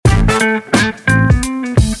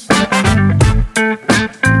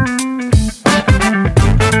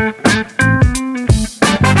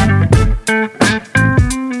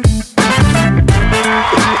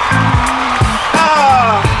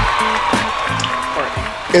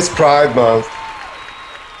It's Pride Month.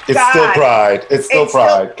 It's God. Still Pride. It's still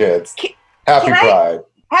Pride, kids. Happy Pride.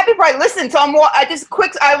 Happy Pride. Listen, so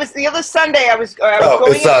I was the other Sunday. I was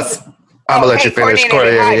going it's us. I'm gonna let you finish.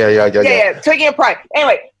 Yeah. Taking a Pride.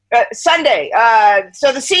 Anyway, Sunday.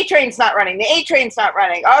 So the C train's not running. The A train's not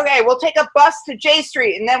running. Okay, we'll take a bus to J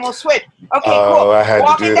Street and then we'll switch. Okay, cool. I had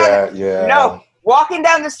to do that. Yeah. No, walking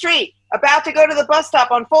down the street, about to go to the bus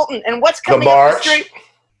stop on Fulton, and what's coming up the street?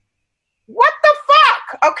 What the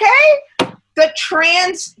fuck? Okay. The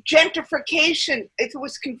trans gentrification, it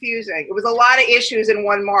was confusing. It was a lot of issues in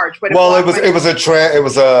one march, but it was a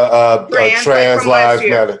trans lives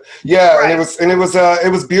matter. Yeah, right. and it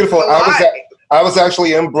was beautiful. I was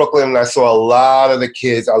actually in Brooklyn and I saw a lot of the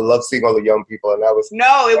kids. I love seeing all the young people, and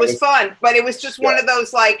it was fun, but it was just one of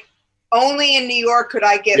those like only in New York could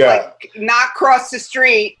I get not cross the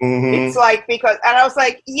street. Mm-hmm. It's like and I was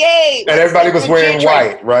like, yay! And everybody was wearing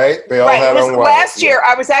white, right? They all had on white. Last year,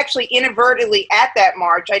 I was actually inadvertently at that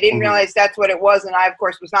march. I didn't realize that's what it was, and I, of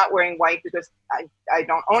course, was not wearing white because I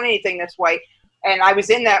don't own anything that's white. And I was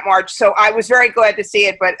in that march, so I was very glad to see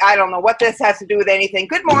it. But I don't know what this has to do with anything.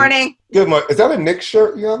 Good morning. Good morning. Is that a Knicks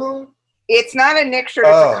shirt you have on? It's not a Knicks shirt.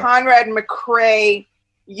 It's a Conrad McRae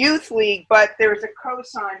Youth League, but there's a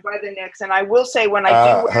cosign by the Knicks, and I will say when I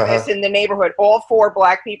do wear this in the neighborhood, all 4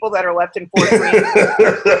 black people that are left in Fort Greene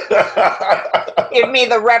give me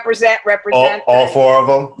the represent. All 4 of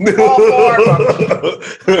them? All 4 of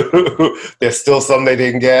them. There's still some they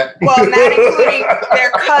didn't get. Well, not including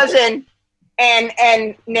their cousin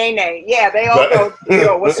and Nene. Yeah, they all go,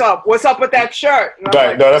 yo, what's up? What's up with that shirt?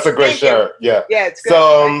 Right, like, no, that's a great shirt. Yeah. Yeah, it's good.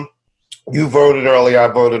 So, you voted early, I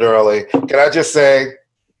voted early. Can I just say,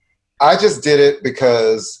 I just did it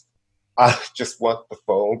because I just want the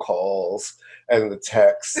phone calls and the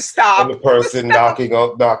texts to stop. And the person knocking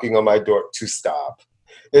on my door to stop.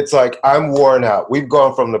 It's like, I'm worn out. We've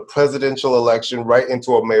gone from the presidential election right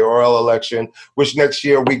into a mayoral election, which next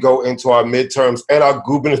year we go into our midterms and our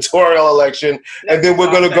gubernatorial election, and then we're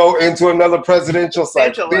going to go into another presidential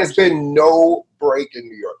cycle. There's been no break in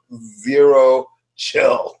New York. Zero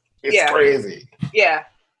chill. It's crazy. Yeah.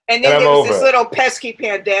 And then there was this little pesky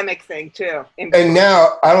pandemic thing, too. And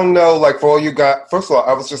now, I don't know, like, for all you got, first of all,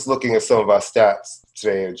 I was just looking at some of our stats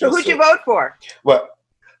today. So who'd you vote for? Well,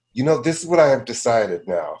 this is what I have decided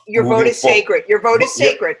now. Your vote is sacred. Your vote is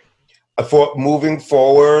sacred. For moving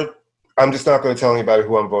forward, I'm just not going to tell anybody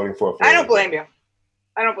who I'm voting for. I don't blame you.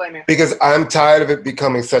 Because I'm tired of it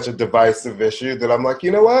becoming such a divisive issue that I'm like,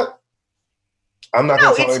 you know what? I'm not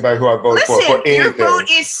going to tell anybody who I vote for anything. Your vote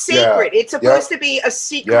is sacred. It's supposed to be a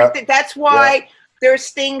secret. That's why there's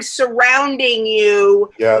things surrounding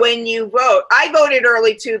you when you vote. I voted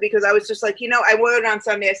early, too, because I was just like, I voted on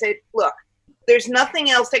Sunday. I said, look, there's nothing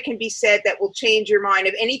else that can be said that will change your mind.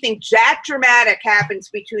 If anything that dramatic happens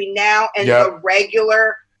between now and the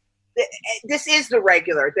regular, this is the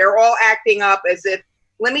regular. They're all acting up as if,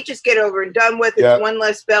 let me just get over and done with. It's one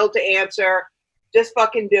less bell to answer. Just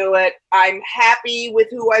fucking do it. I'm happy with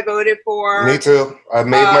who I voted for. Me too. I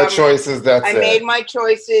made my choices. I made my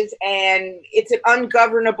choices, and it's an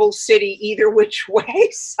ungovernable city either which way.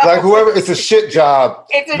 So. Like whoever, it's a shit job.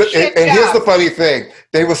 It's a shit job. And here's the funny thing.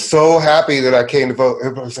 They were so happy that I came to vote.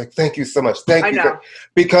 Everybody was like, thank you so much. Thank you. Know.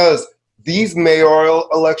 Because these mayoral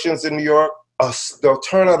elections in New York, the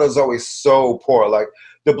turnout is always so poor. Like,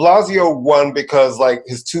 de Blasio won because, like,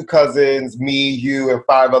 his 2 cousins, me, you, and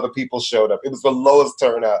 5 other people showed up. It was the lowest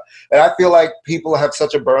turnout. And I feel like people have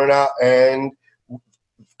such a burnout, and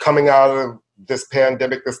coming out of this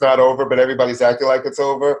pandemic that's not over, but everybody's acting like it's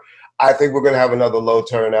over, I think we're going to have another low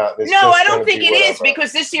turnout. No, I don't think it is,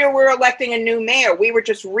 because this year we're electing a new mayor. We were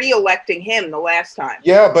just re-electing him the last time.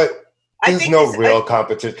 Yeah, but there's no real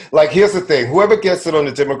competition. Like, here's the thing. Whoever gets it on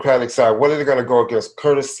the Democratic side, what are they going to go against?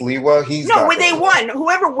 Curtis Sliwa? They won.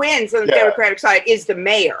 Whoever wins on the Democratic side is the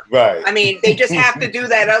mayor. Right. I mean, they just have to do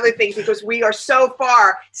that other thing because we are so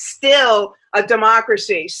far still a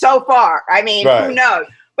democracy. So far. I mean, who knows?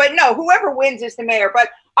 But no, whoever wins is the mayor. But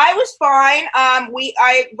I was fine.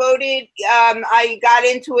 I voted. I got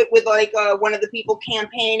into it with one of the people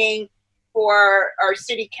campaigning for our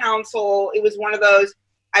city council. It was one of those.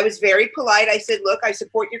 I was very polite. I said, look, I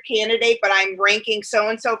support your candidate, but I'm ranking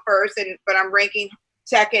so-and-so first, but I'm ranking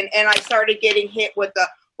second. And I started getting hit with the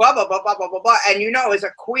blah, blah, blah, blah, blah, blah, blah. And, as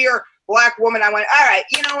a queer black woman, I went, all right,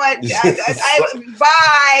 you know what?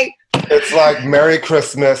 Bye. It's like Merry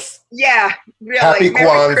Christmas. Yeah, really. Happy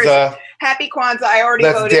Kwanzaa. Happy Kwanzaa. I already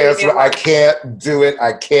Let's voted. dance. I can't do it.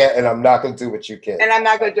 I can't, and I'm not going to do what you can. And I'm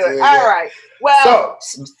not going to do it. All right. Well,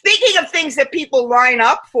 speaking of things that people line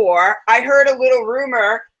up for, I heard a little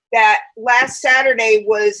rumor that last Saturday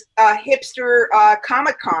was hipster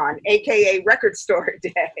Comic-Con, a.k.a. Record Store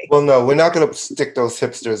Day. Well, no, we're not going to stick those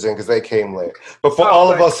hipsters in because they came late. But for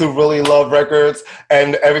all of us who really love records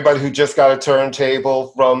and everybody who just got a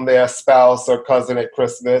turntable from their spouse or cousin at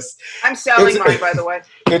Christmas. I'm selling mine, by the way.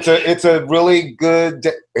 It's a really good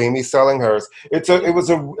day. Amy's selling hers. It's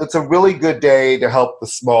a really good day to help the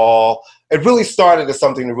small. It really started as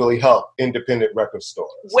something to really help independent record stores.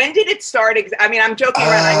 When did it start? I mean, I'm joking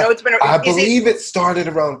around. I know it's been. I believe it started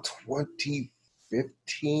around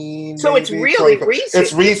 2015. So maybe, it's really recent.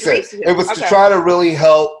 It's recent. It was to try to really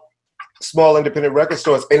help small independent record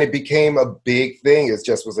stores, and it became a big thing. It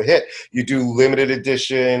just was a hit. You do limited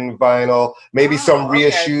edition vinyl, maybe some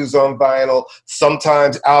reissues on vinyl,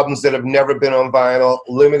 sometimes albums that have never been on vinyl,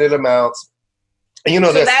 limited amounts. And, you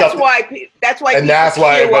know, so that's why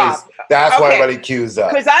everybody queues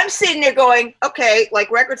up. Because I'm sitting there going, okay,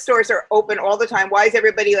 like record stores are open all the time. Why is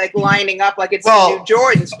everybody like lining up like it's the new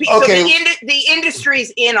Jordans? So the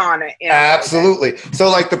industry's in on it. Absolutely.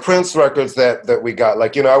 So like the Prince records that we got,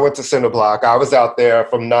 like, you know, I went to Cinderblock. I was out there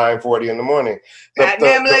from 9:40 in the morning.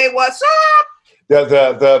 What's up?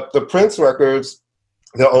 The Prince records.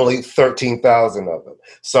 There are only 13,000 of them.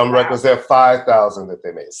 Some records, there are 5,000 that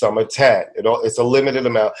they made. Some are 10. It's a limited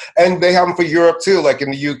amount. And they have them for Europe, too. Like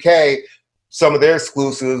in the UK, some of their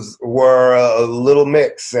exclusives were Little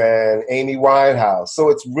Mix and Amy Winehouse. So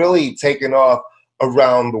it's really taken off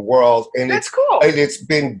around the world. And that's cool. And it's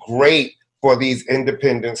been great for these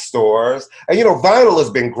independent stores. And, you know, vinyl has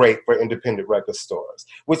been great for independent record stores,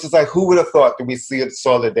 which is like, who would have thought that we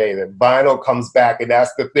saw the day that vinyl comes back and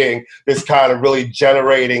that's the thing that's kind of really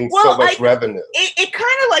generating so much revenue. It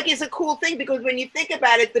kind of like is a cool thing because when you think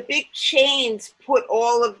about it, the big chains put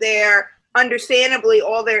all of their, understandably,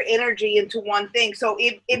 all their energy into one thing. So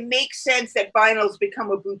it makes sense that vinyl's become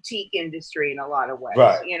a boutique industry in a lot of ways,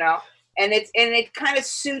 you know? And it kind of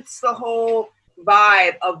suits the whole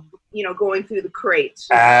vibe of, you know, going through the crates.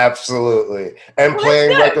 Absolutely. And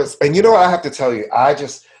playing records. And you know what I have to tell you?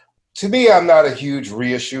 To me, I'm not a huge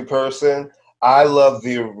reissue person. I love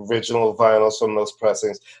the original vinyls from those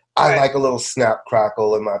pressings. I like a little snap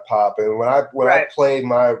crackle in my pop. And when I play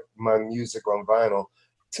my music on vinyl,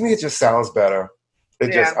 to me it just sounds better.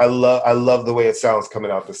 I love the way it sounds coming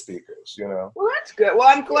out the speakers, you know. Well, that's good. Well,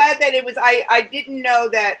 I'm glad that it was. I didn't know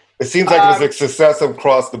that. It seems like it was a success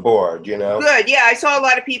across the board, you know. Good. Yeah, I saw a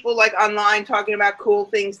lot of people like online talking about cool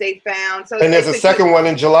things they found. So and there's a second one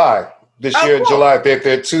in July this year. Cool. July,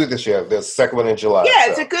 there are two this year. There's a second one in July. Yeah,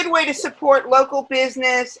 it's a good way to support local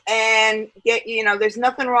business and get. You know, there's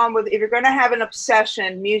nothing wrong with if you're going to have an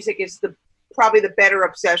obsession. Music is probably the better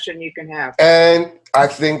obsession you can have. And I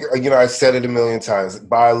think, you know, I've said it a million times,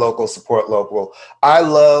 buy local, support local. I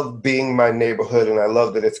love being my neighborhood, and I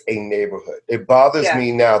love that it's a neighborhood. It bothers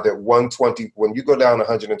me now that when you go down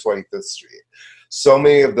 125th Street, so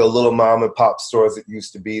many of the little mom and pop stores that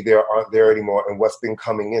used to be there aren't there anymore, and what's been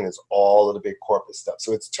coming in is all of the big corporate stuff.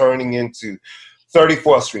 So it's turning into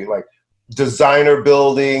 34th Street, like designer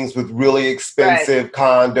buildings with really expensive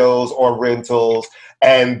condos or rentals,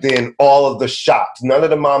 and then all of the shops, none of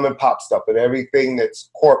the mom and pop stuff, but everything that's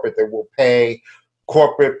corporate that will pay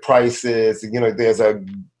corporate prices. You know, there's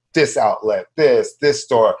this outlet, this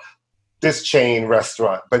store, this chain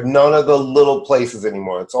restaurant, but none of the little places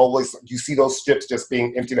anymore. It's always, you see those strips just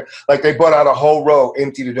being emptied. Like they bought out a whole row,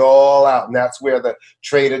 emptied it all out, and that's where the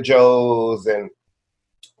Trader Joe's and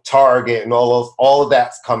Target and all of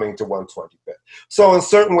that's coming to 125th. So in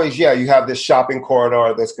certain ways, yeah, you have this shopping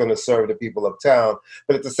corridor that's going to serve the people of town.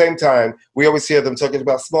 But at the same time, we always hear them talking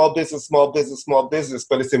about small business,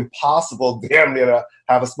 but it's impossible damn near to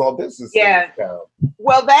have a small business in this town.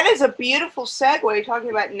 Well, that is a beautiful segue talking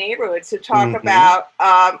about neighborhoods to talk about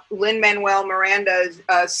Lin-Manuel Miranda's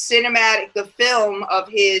the film of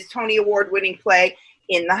his Tony Award-winning play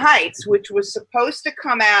In the Heights, which was supposed to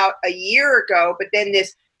come out a year ago, but then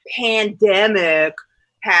this pandemic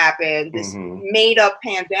happened, this made-up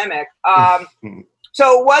pandemic.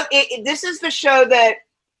 So this is the show that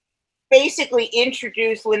basically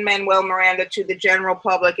introduced Lin-Manuel Miranda to the general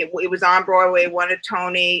public. It was on Broadway, won a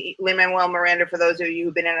Tony. Lin-Manuel Miranda, for those of you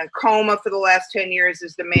who've been in a coma for the last 10 years,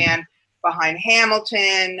 is the man behind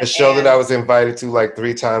Hamilton. A show that I was invited to like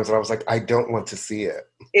 3 times, and I was like, I don't want to see it.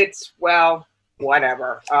 It's, well,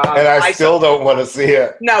 whatever. And I still don't want to see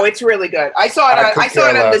it. No, it's really good. I saw it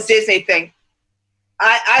on the Disney thing.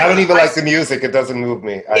 I don't even like the music. It doesn't move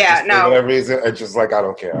me. For whatever reason, it's just like, I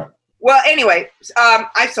don't care. Well, anyway,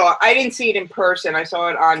 I saw it. I didn't see it in person. I saw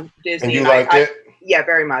it on Disney. And you liked it? Yeah,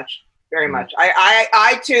 very much. Very much.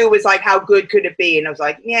 I too was like, how good could it be? And I was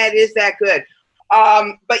like, yeah, it is that good.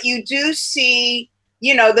 But you do see,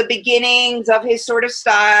 you know, the beginnings of his sort of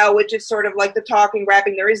style, which is sort of like the talking,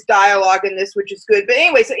 rapping. There is dialogue in this, which is good. But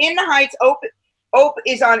anyway, so In the Heights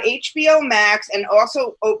is on HBO Max and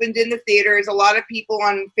also opened in the theaters. A lot of people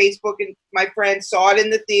on Facebook and my friends saw it in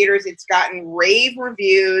the theaters. It's gotten rave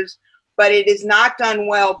reviews, but it is not done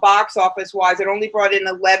well box office wise. It only brought in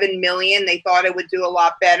 11 million. They thought it would do a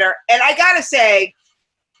lot better. And I gotta say,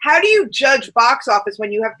 how do you judge box office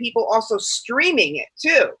when you have people also streaming it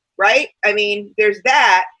too, right? I mean, there's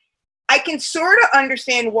that. I can sort of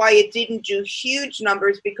understand why it didn't do huge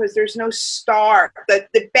numbers because there's no star.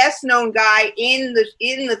 The best known guy in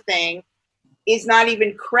the thing is not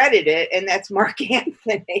even credited, and that's Mark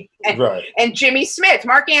Anthony and Jimmy Smits.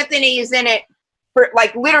 Mark Anthony is in it for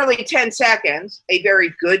like literally 10 seconds, a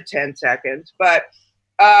very good 10 seconds. But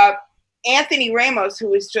Anthony Ramos,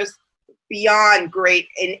 who is just beyond great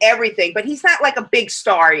in everything, but he's not like a big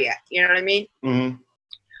star yet. You know what I mean? Mm-hmm.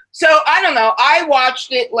 So I don't know. I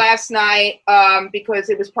watched it last night because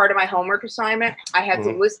it was part of my homework assignment. I had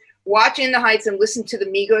to watch In the Heights and listen to the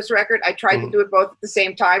Migos record. I tried to do it both at the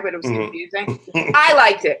same time, but it was confusing. I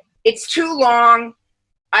liked it. It's too long.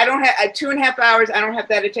 I don't have 2.5 hours. I don't have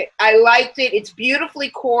that. I liked it. It's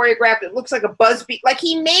beautifully choreographed. It looks like a Buzzbeat. Like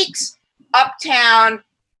he makes Uptown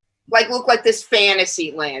like look like this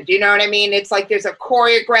fantasy land. You know what I mean? It's like there's a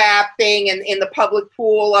choreographed thing in the public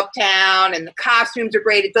pool uptown, and the costumes are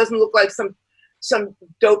great. It doesn't look like some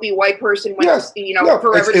dopey white person went to,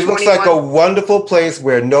 Forever 21. It looks like a wonderful place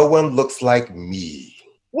where no one looks like me.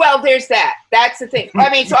 Well, there's that. That's the thing. I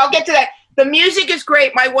mean, so I'll get to that. The music is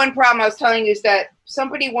great. My one problem I was telling you is that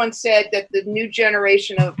somebody once said that the new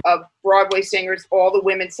generation of Broadway singers, all the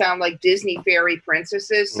women sound like Disney fairy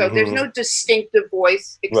princesses. So there's no distinctive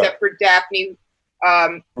voice except for Daphne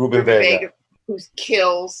Rubin Vega, who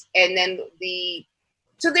kills. And then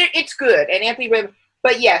it's good. And Anthony Rubin.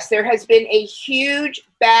 But yes, there has been a huge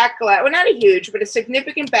backlash. Well, not a huge, but a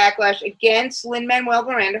significant backlash against Lin-Manuel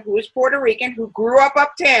Miranda, who is Puerto Rican, who grew up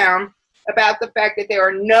uptown, about the fact that there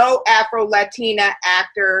are no Afro-Latina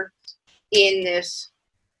actors in this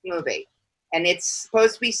movie. And it's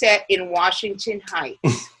supposed to be set in Washington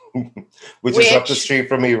Heights. which is up the street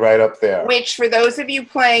from me, right up there. Which, for those of you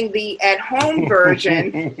playing the at-home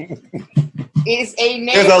version, is a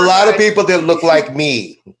neighborhood. There's a lot of people that look like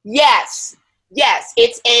me. Yes.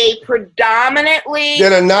 It's a predominantly...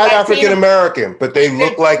 They're not African-American, but they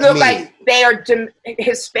look like me. They are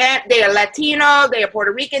Hispanic, they are Latino, they are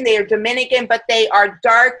Puerto Rican, they are Dominican, but they are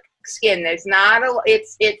dark skinned. There's not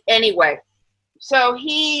anyway. So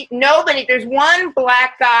there's one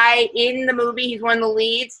black guy in the movie, he's one of the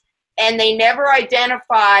leads, and they never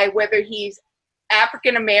identify whether he's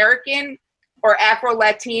African American or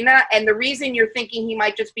Afro-Latina, and the reason you're thinking he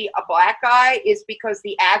might just be a black guy is because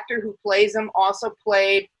the actor who plays him also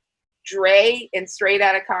played Dre in Straight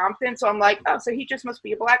Outta Compton. So I'm like, oh, so he just must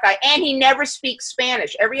be a black guy. And he never speaks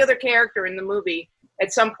Spanish. Every other character in the movie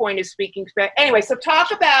at some point is speaking Spanish. Anyway, so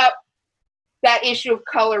talk about that issue of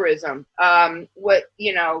colorism.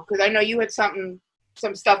 Because I know you had some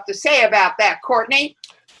stuff to say about that. Courtney?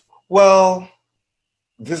 Well,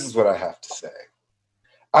 this is what I have to say.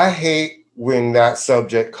 I hate when that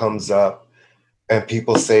subject comes up and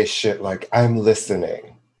people say shit like, I'm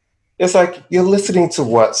listening. It's like, you're listening to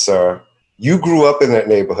what, sir? You grew up in that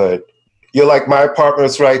neighborhood. You're like, my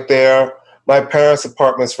apartment's right there. My parents'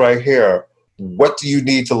 apartment's right here. What do you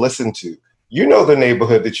need to listen to? You know the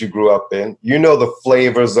neighborhood that you grew up in. You know the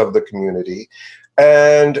flavors of the community.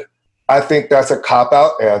 And I think that's a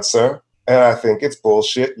cop-out answer. And I think it's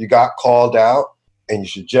bullshit. You got called out and you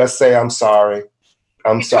should just say, I'm sorry.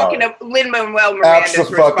 I'm sorry. Talking of Lin-Manuel Miranda's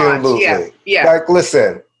response. Yeah. Like,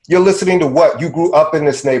 listen, you're listening to what? You grew up in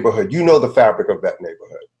this neighborhood. You know the fabric of that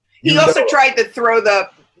neighborhood. He also tried to throw the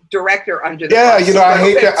director under the bus. Yeah, I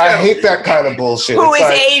hate that. I hate that kind of bullshit. Who is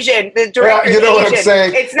Asian? The director is Asian. What I'm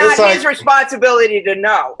saying? It's not his responsibility to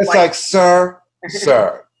know. It's like, sir,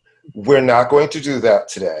 we're not going to do that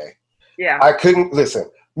today. Yeah. I couldn't listen.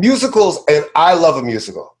 Musicals, and I love a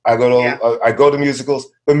musical. I go to musicals,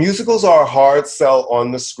 but musicals are a hard sell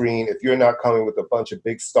on the screen if you're not coming with a bunch of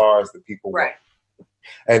big stars that people want.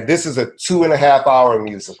 And this is a 2.5 hour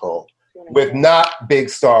musical with not big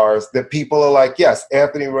stars that people are like, yes,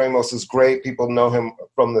 Anthony Ramos is great. People know him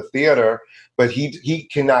from the theater, but he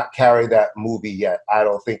cannot carry that movie yet, I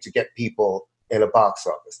don't think, to get people in a box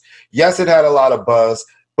office. Yes, it had a lot of buzz,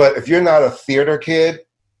 but if you're not a theater kid,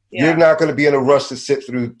 Yeah. You're not going to be in a rush to sit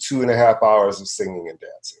through 2.5 hours of singing and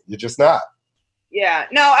dancing. You're just not. Yeah.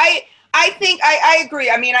 No, I think I agree.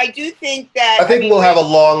 I mean, I do think that I think we'll have a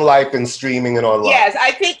long life in streaming and online. Yes,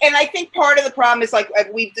 I think part of the problem is, like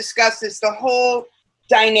we've discussed, this the whole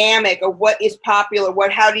dynamic of what is popular,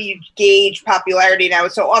 how do you gauge popularity now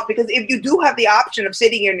is so off, because if you do have the option of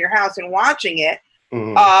sitting in your house and watching it,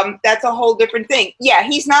 that's a whole different thing. Yeah,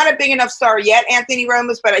 he's not a big enough star yet, Anthony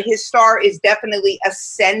Ramos, but his star is definitely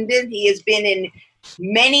ascendant. He has been in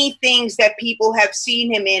many things that people have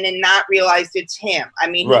seen him in and not realized it's him. I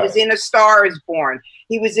mean, he was in A Star Is Born.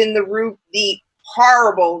 He was in the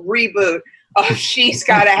horrible reboot of She's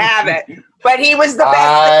Gotta Have It. But he was the best.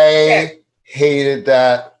 I hated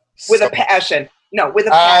that with a passion. No, with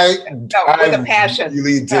a passion. With a passion. I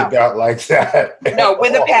really did not like that. No,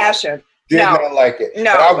 with a passion. Did not like it.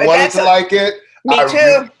 No, I wanted to like it. Me too.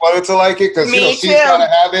 Really wanted to like it because She's Gotta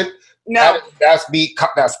Have It. No, that's me.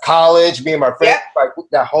 That's college. Me and my friends, like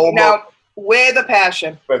that whole. No, with a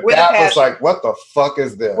passion. But with that was like, what the fuck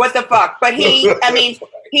is this? What the fuck? But I mean,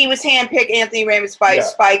 he was handpicked, Anthony Ramos by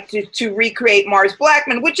Spike, to recreate Mars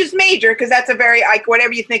Blackman, which is major because that's a very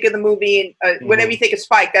whatever you think of the movie and whatever you think of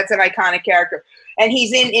Spike, that's an iconic character. And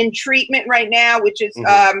he's in treatment right now, which is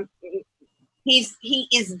he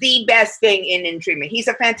is the best thing in treatment. He's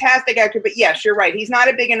a fantastic actor, but yes, you're right. He's not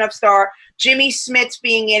a big enough star. Jimmy Smits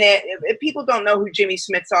being in it. If people don't know who Jimmy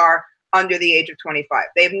Smits are under the age of 25.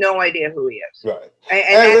 They have no idea who he is. Right.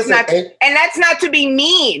 And that's not to be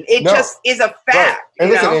mean. It just is a fact. Right. And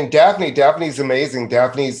listen, and Daphne's amazing.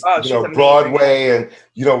 Daphne's Broadway and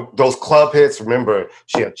those club hits. Remember,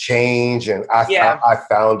 she had Change, and I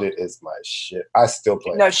found it is my shit. I still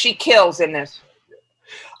play. No, she kills in this.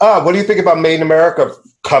 What do you think about Made in America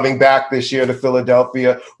coming back this year to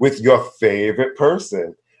Philadelphia with your favorite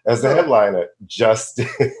person as the headliner, Justin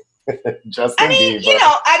Bieber? I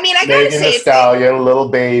gotta Megan say, Thee Stallion, Lil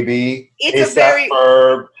Baby, it's A$AP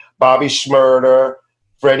Ferg, Bobby Shmurda,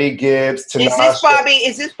 Freddie Gibbs, Tinashe.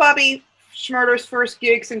 Is this Bobby Shmurda's first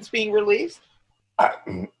gig since being released?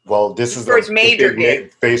 This is first major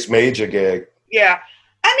gig. Major gig. Yeah.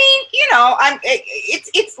 I mean,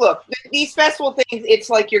 it's look, these festival things, it's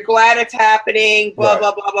like you're glad it's happening, blah,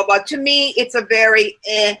 blah, blah, blah, blah. To me, it's a very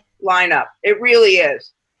lineup. It really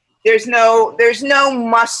is. There's no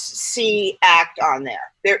must-see act on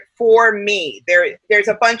there. For me, there's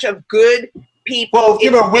a bunch of good people.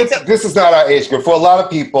 Well, this is not our age group. For a lot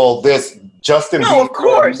of people, this Justin Bieber, of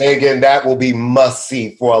course. Megan, that will be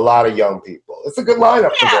must-see for a lot of young people. It's a good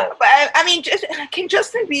lineup for them. But I mean, can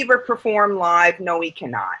Justin Bieber perform live? No, he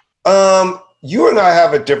cannot. You and I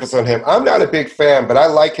have a difference on him. I'm not a big fan, but I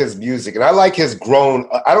like his music, and I like his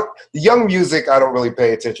the young music I don't really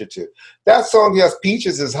pay attention to. That song he has,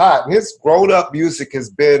 Peaches, is hot, and his grown-up music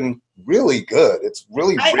has been really good. It's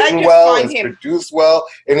really written well, it's produced well,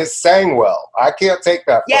 and it's sang well. I can't take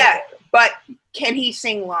that from him. But can he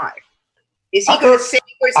sing live? Is he going to sing,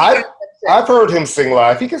 or is he going to sing? I've heard him sing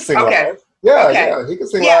live. He can sing live. Yeah, he can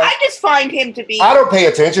sing live. Yeah, I just find him to be... I don't pay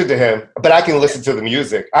attention to him, but I can listen to the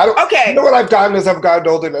music. You know what I've gotten as I've gotten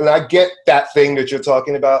older, and I get that thing that you're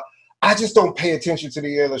talking about. I just don't pay attention to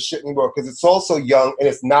the other shit anymore because it's all so young and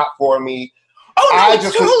it's not for me. Oh, no,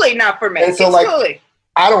 it's totally not for me. And so,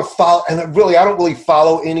 I don't follow, and I don't really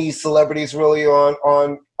follow any celebrities really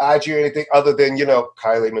on IG or anything other than,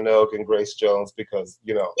 Kylie Minogue and Grace Jones because,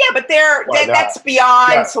 Yeah, but that's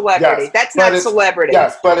beyond celebrity. Yes, that's not celebrity.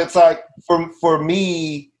 Yes, but it's like, for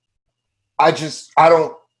me, I just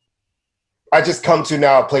come to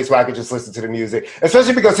now a place where I can just listen to the music,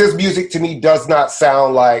 especially because his music to me does not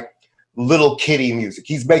sound like Little Kitty music.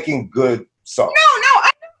 He's making good songs. No,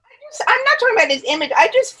 I'm not talking about his image. I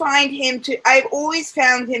just find I've always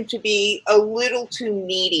found him to be a little too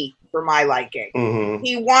needy for my liking. Mm-hmm.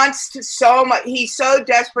 He wants to so much. He's so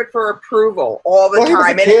desperate for approval all the time. He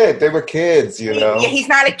was a kid. They were kids, Yeah, he's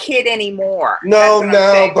not a kid anymore. No,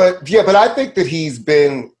 but I think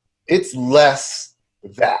that it's less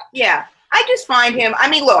that. Yeah, I just find him. I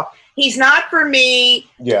mean, look, he's not for me.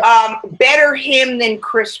 Yeah. Better him than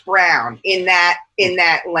Chris Brown in that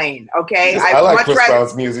lane. Okay. I like Chris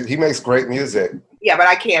Brown's music. He makes great music. Yeah, but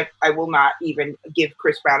I will not even give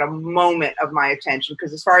Chris Brown a moment of my attention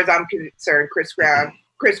because as far as I'm concerned, Chris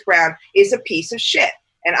Brown is a piece of shit.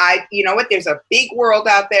 And you know what? There's a big world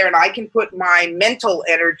out there and I can put my mental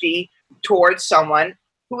energy towards someone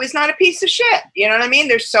who is not a piece of shit. You know what I mean?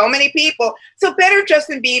 There's so many people. So better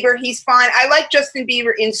Justin Bieber. He's fine. I like Justin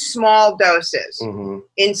Bieber in small doses. Mm-hmm.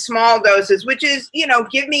 In small doses, which is,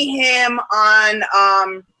 give me him on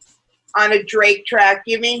a Drake track,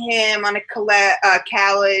 give me him on a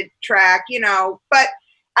Khaled track, but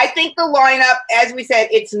I think the lineup, as we said,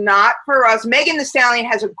 it's not for us. Megan Thee Stallion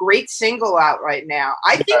has a great single out right now.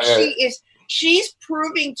 I think she's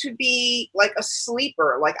proving to be like a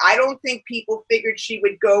sleeper. Like, I don't think people figured she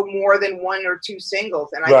would go more than 1 or 2 singles.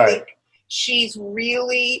 And I think she's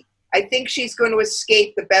really, I think she's going to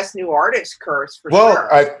escape the best new artist curse for sure. Well,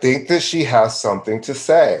 I think that she has something to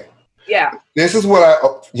say. Yeah. This is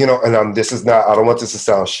what and this is not, I don't want this to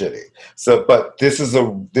sound shitty. So, but this is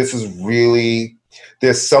really,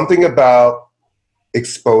 there's something about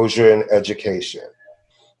exposure and education,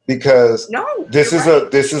 because this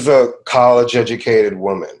is a college educated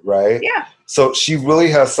woman, right? Yeah. So she really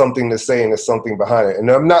has something to say, and there's something behind it. And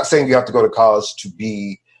I'm not saying you have to go to college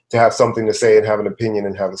to have something to say and have an opinion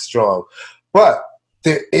and have it strong, but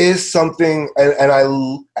there is something, and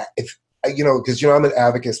because I'm an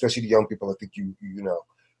advocate, especially to young people. I think you know,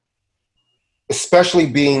 especially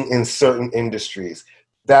being in certain industries,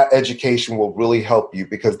 that education will really help you,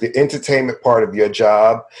 because the entertainment part of your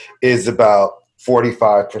job is about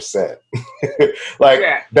 45%.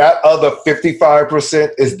 That other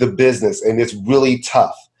 55% is the business, and it's really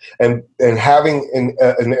tough. And having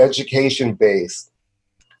an education base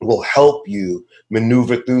will help you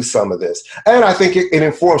maneuver through some of this. And I think it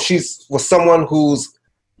informs. She's someone whose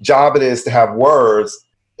job it is to have words.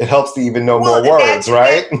 It helps to even know more words,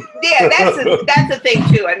 right? That's the thing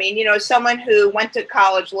too. I mean, someone who went to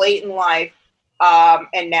college late in life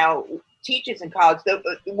and now teaches in college.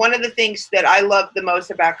 One of the things that I love the most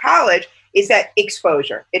about college is that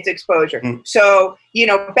exposure. It's exposure. Mm. So,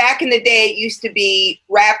 back in the day, it used to be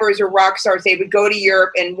rappers or rock stars. They would go to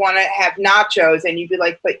Europe and want to have nachos, and you'd be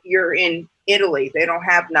like, "But you're in Italy. They don't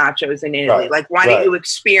have nachos in Italy. Right. Like, why don't you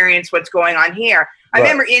experience what's going on here?" I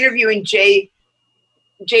remember interviewing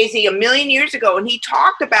Jay-Z a million years ago, and he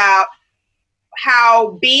talked about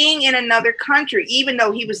how being in another country, even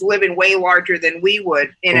though he was living way larger than we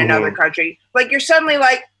would in another country, like, you're suddenly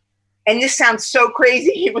like, and this sounds so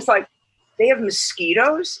crazy, he was like, they have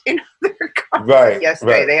mosquitoes in other countries. Right. Yes,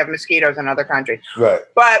 they have mosquitoes in other countries. Right.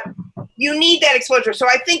 But you need that exposure. So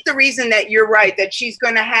I think the reason that you're right, that she's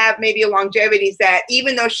going to have maybe a longevity, is that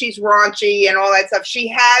even though she's raunchy and all that stuff, she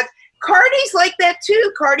has, Cardi's like that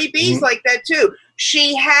too. Cardi B's like that too.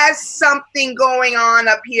 She has something going on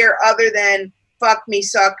up here other than fuck me,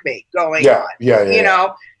 suck me going on.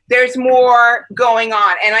 Yeah. There's more going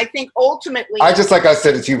on. And I think ultimately, like I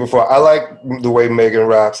said it to you before, I like the way Megan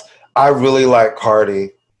raps. I really like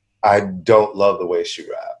Cardi. I don't love the way she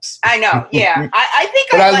raps. I know. Yeah. I think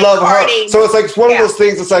but I like love Cardi. her. So it's like one of those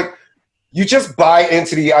things. It's like, you just buy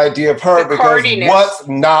into the idea of her, because what's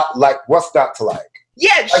not to like?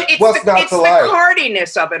 Yeah, it's the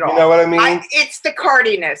cardiness of it all. You know what I mean? It's the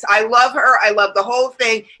cardiness. I love her. I love the whole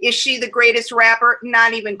thing. Is she the greatest rapper?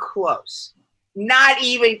 Not even close. Not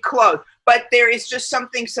even close. But there is just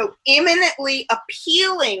something so eminently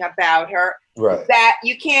appealing about her that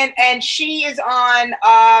you can't. And she is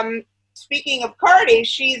on. Speaking of Cardi,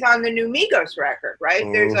 she's on the new Migos record, right?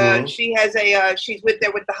 There's she's with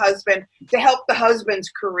the husband to help the husband's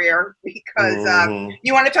career, because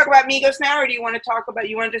you want to talk about Migos now, or do you want to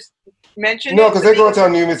just mention? No, because they're going to our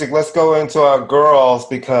new music. Let's go into our girls,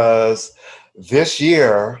 because this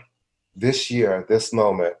moment.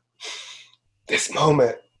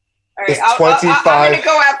 All right, I'm going to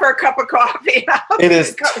go out for a cup of coffee. It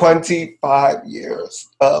is 25 years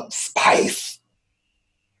of Spice.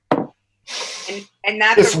 And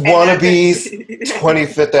not it's Wannabe's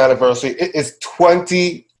 25th anniversary. It is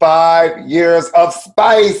 25 years of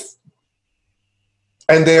Spice.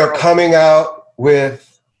 And they are coming out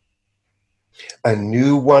with a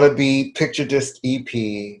new Wannabe picture disc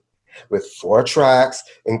EP with 4 tracks,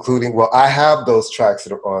 including, I have those tracks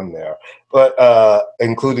that are on there, but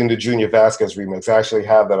including the Junior Vasquez remix. I actually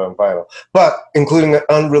have that on vinyl, but including an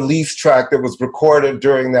unreleased track that was recorded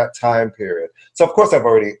during that time period. So of course I've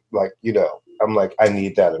already, I'm like, I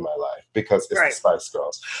need that in my life, because it's the Spice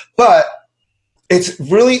Girls. But it's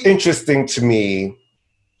really interesting to me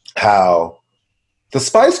how the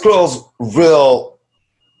Spice Girls' real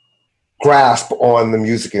grasp on the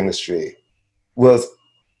music industry was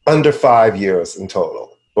under 5 years in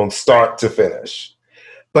total, from start to finish.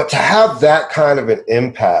 But to have that kind of an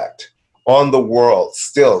impact on the world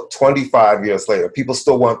still 25 years later, people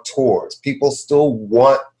still want tours, people still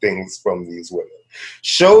want things from these women,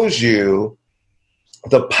 shows you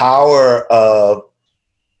the power of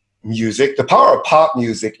music, the power of pop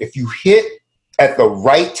music. If you hit at the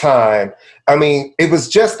right time, I mean, it was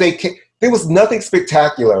just, there was nothing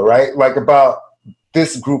spectacular, right? Like about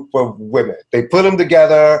this group of women. They put them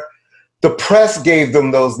together. The press gave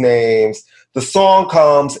them those names. The song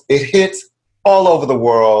comes, it hits all over the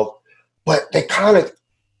world, but they kind of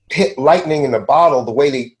hit lightning in a bottle, the way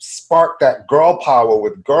they sparked that girl power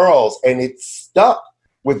with girls, and it stuck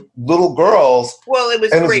with little girls. Well, it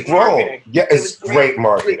was great marketing. Yeah, it was great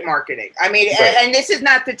marketing. Great marketing. I mean, and this is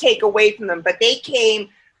not to take away from them, but they came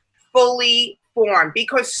fully formed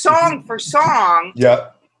because song for song,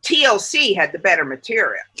 TLC had the better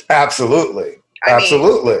material. Absolutely. I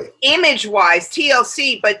mean, image-wise,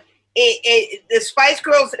 TLC, but the Spice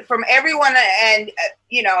Girls from everyone, and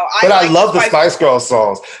I love the Spice Girls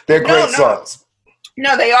songs. They're great songs.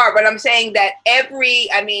 No, they are, but I'm saying that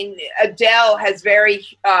Adele has very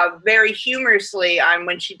humorously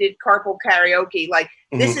when she did Carpool Karaoke, like,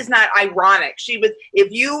 this is not ironic. She was,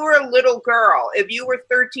 if you were a little girl, if you were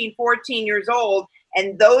 13, 14 years old,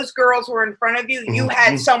 and those girls were in front of you, you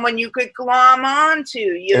had someone you could glom onto.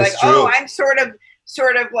 You're like, true. I'm sort of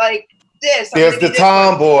like this. There's the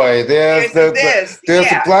tomboy. There's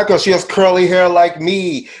the black girl. She has curly hair like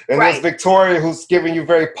me. And there's Victoria, who's giving you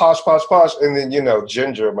very posh. And then,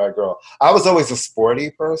 Ginger, my girl. I was always a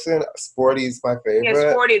sporty person. Sporty's my favorite.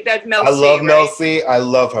 Yeah, sporty. That's Mel C. I love Mel C. I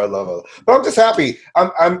love her. But I'm just happy.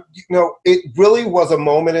 It really was a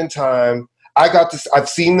moment in time. I've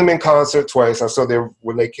seen them in concert twice. I saw them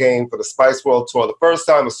when they came for the Spice World Tour the first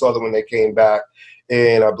time. I saw them when they came back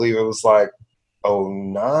in, I believe it was like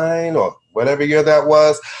 2009 or whatever year that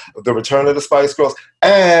was, the return of the Spice Girls.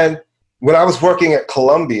 And when I was working at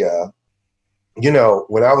Columbia,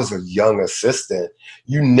 when I was a young assistant,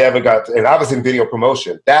 you never got to, and I was in video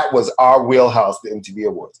promotion. That was our wheelhouse, the MTV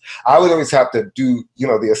Awards. I would always have to do,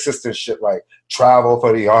 the assistant shit, like travel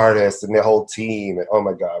for the artists and their whole team. And oh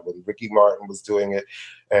my God, when Ricky Martin was doing it,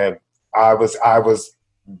 and I was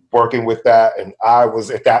working with that, and I was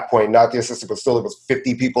at that point not the assistant, but still it was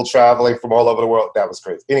 50 people traveling from all over the world. That was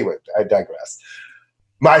crazy. Anyway, I digress.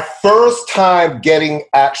 My first time getting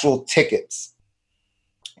actual tickets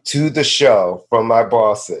to the show from my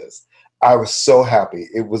bosses, I was so happy.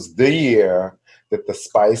 It was the year that the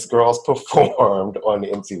Spice Girls performed on the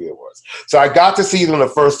MTV Awards. So I got to see them the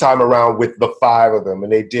first time around with the 5 of them,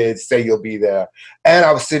 and they did Say You'll Be There. And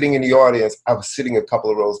I was sitting in the audience. I was sitting a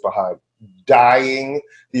couple of rows behind, dying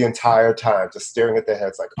the entire time, just staring at their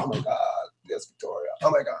heads like, oh my God, there's Victoria. Oh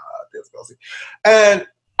my God, there's Mel C. And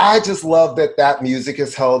I just love that music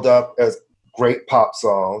is held up as great pop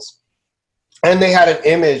songs. And they had an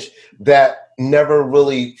image that never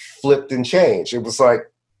really flipped and changed. It was like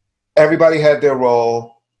everybody had their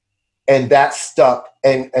role, and that stuck.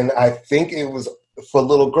 And I think it was for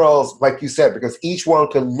little girls, like you said, because each one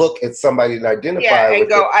could look at somebody and identify with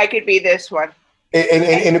go, it. I could be this one.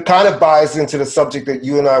 And it kind of buys into the subject that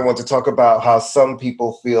you and I want to talk about, how some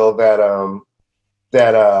people feel that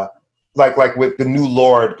like with the new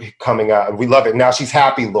Lorde coming out, and we love it. Now she's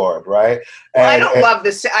happy Lorde, right? Well, I don't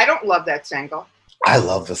love that single. I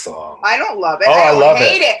love the song. I don't love it. Oh, I love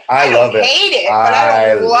hate it. I love it. Hate it, but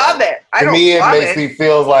I don't love it. To me, it makes me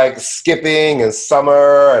feel like skipping and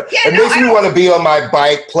summer. Yeah, it makes me want to be on my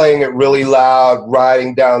bike, playing it really loud,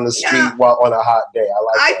 riding down the street while on a hot day.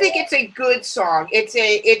 I think it's a good song. It's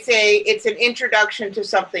an introduction to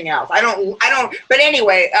something else. I don't. But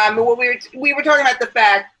anyway, we were talking about the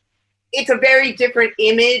fact it's a very different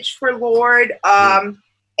image for Lorde.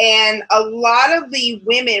 And a lot of the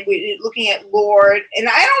women looking at Lorde, and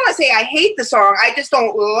I don't want to say I hate the song, I just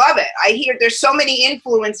don't love it. I hear there's so many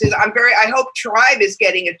influences. I hope Tribe is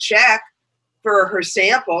getting a check for her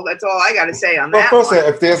sample. That's all I got to say on that.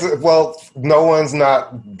 No one's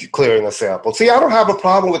not clearing a sample. See, I don't have a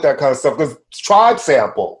problem with that kind of stuff because Tribe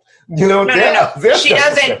sample. No. She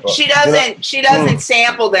doesn't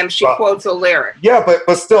sample them. She quotes a lyric. Yeah,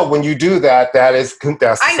 but still, when you do that, that's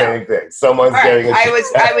the same thing. Someone's getting. I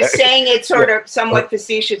was saying it sort of somewhat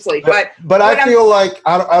facetiously, but I feel like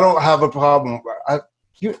I don't have a problem. I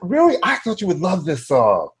thought you would love this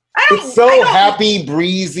song. It's so happy,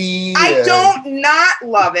 breezy. I don't not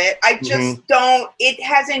love it. I just don't. It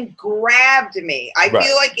hasn't grabbed me. I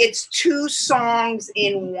feel like it's 2 songs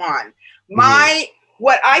in one.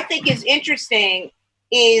 What I think is interesting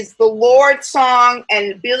is the Lorde song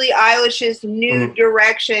and Billie Eilish's New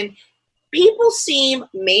Direction. People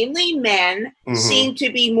mainly men, seem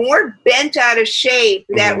to be more bent out of shape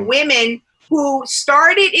than women who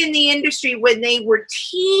started in the industry when they were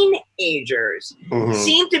teenagers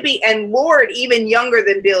seem to be, and Lorde even younger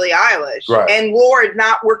than Billie Eilish, and Lorde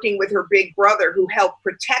not working with her big brother who helped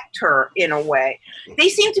protect her in a way. They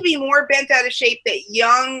seem to be more bent out of shape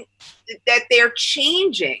that they're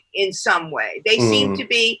changing in some way. They seem to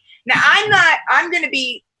be. Now, I'm going to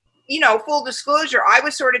be, full disclosure, I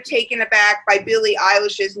was sort of taken aback by Billie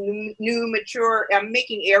Eilish's new mature, I'm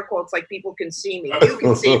making air quotes like people can see me. You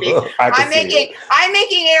can see me. I'm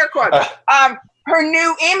making air quotes. her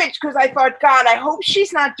new image, because I thought, God, I hope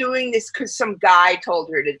she's not doing this because some guy told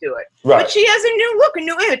her to do it. Right. But she has a new look, a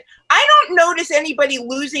new image. I don't notice anybody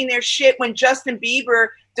losing their shit when Justin Bieber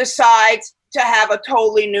decides to have a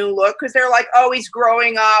totally new look, because they're like, oh, he's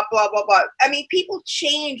growing up, blah, blah, blah. I mean, people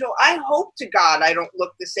change. Well, I hope to God I don't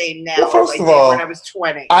look the same now as I did when I was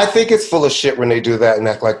 20. I think it's full of shit when they do that and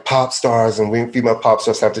act like pop stars and female pop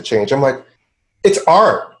stars have to change. I'm like, it's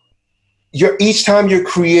art. Each time you're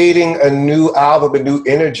creating a new album, a new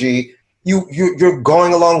energy, you're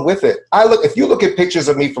going along with it. If you look at pictures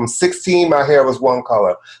of me from 16, my hair was one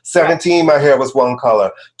color. 17, my hair was one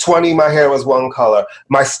color. 20, my hair was one color.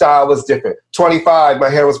 My style was different. 25, my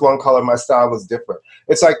hair was one color. My style was different.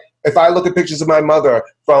 It's like, if I look at pictures of my mother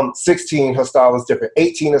from 16, her style was different.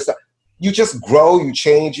 18, her style. You just grow, you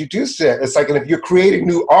change, you do shit. It's like, and if you're creating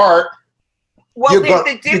new art, you're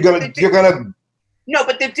gonna. No,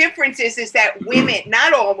 but the difference is that women,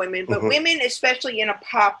 not all women, but women, especially in a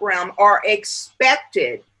pop realm, are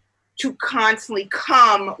expected to constantly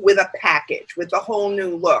come with a package, with a whole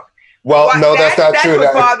new look. Well, no, that's not true.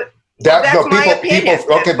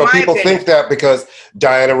 People think that because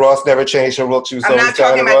Diana Ross never changed her look. I'm not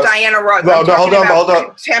talking about Diana Ross. No, hold on.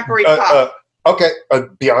 Contemporary pop.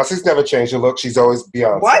 Beyonce's never changed her look. She's always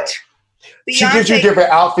Beyonce. What? Beyonce. She gives you different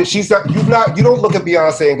outfits. You don't look at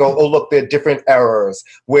Beyonce and go, oh, look, there are different eras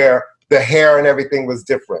where the hair and everything was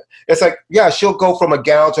different. It's like, yeah, she'll go from a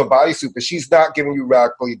gown to a bodysuit, but she's not giving you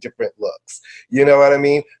radically different looks. You know what I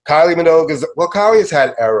mean? Kylie Minogue Kylie has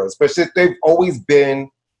had eras, but they've always been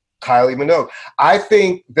Kylie Minogue. I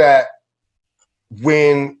think that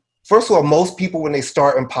first of all, most people when they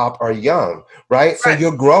start in pop are young, right? So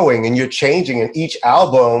you're growing and you're changing, and each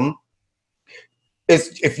album,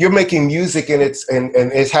 if you're making music and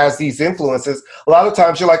it has these influences, a lot of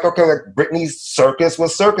times you're like, okay, like Britney's Circus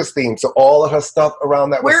was circus themed, so all of her stuff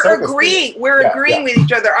around that was circus themed. We're agreeing with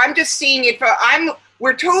each other. I'm just seeing it.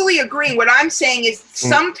 We're totally agreeing. What I'm saying is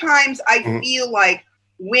sometimes I feel like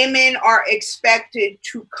women are expected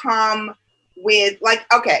to come with, like,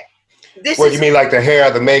 okay. You mean like the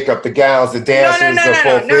hair, the makeup, the gowns, the dances, the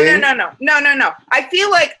full thing? No. I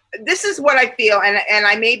feel like this is what I feel, and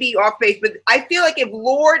I may be off base, but I feel like if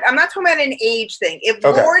Lorde, I'm not talking about an age thing. If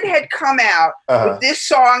Lorde had come out with this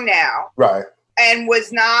song now, right, and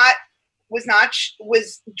was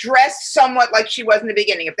dressed somewhat like she was in the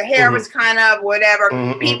beginning, if the hair was kind of whatever,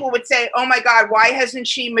 people would say, "Oh my God, why hasn't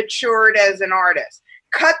she matured as an artist?"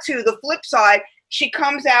 Cut to the flip side. She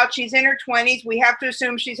comes out, she's in her 20s. We have to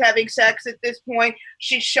assume she's having sex at this point.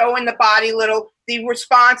 She's showing the body little. The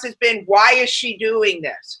response has been, why is she doing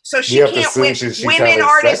this? So she can't win. Women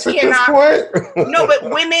artists cannot. No, but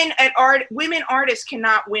women artists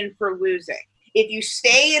cannot win for losing. If you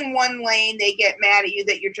stay in one lane, they get mad at you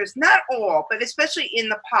that you're just, not all, but especially in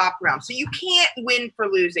the pop realm. So you can't win for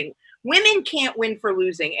losing. Women can't win for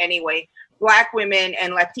losing anyway. Black women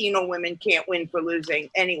and Latino women can't win for losing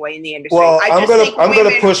anyway in the industry. Well, I'm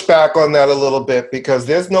gonna push back on that a little bit, because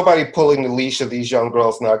there's nobody pulling the leash of these young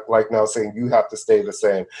girls now saying you have to stay the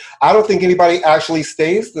same. I don't think anybody actually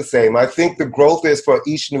stays the same. I think the growth is for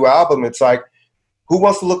each new album. It's like, who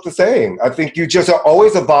wants to look the same? I think you just are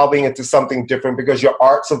always evolving into something different because your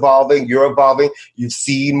art's evolving, you're evolving, you've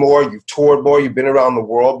seen more, you've toured more, you've been around the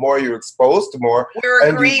world more, you're exposed to more. We're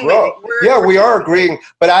agreeing with you. We are agreeing,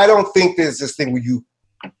 but I don't think there's this thing where you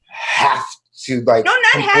have to like. No,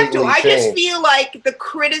 not have to. Change. I just feel like the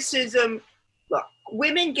criticism. Look,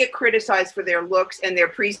 women get criticized for their looks and their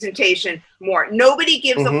presentation more. Nobody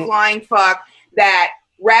gives a flying fuck that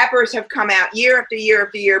rappers have come out year after year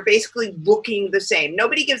after year basically looking the same.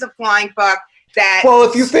 Nobody gives a flying fuck that... Well,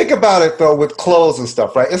 if you think about it, though, with clothes and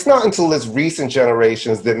stuff, right? It's not until this recent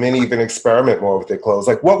generations that men even experiment more with their clothes.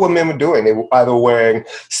 Like, what were men doing? They were either wearing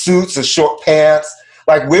suits or short pants.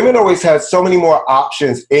 Like, women always had so many more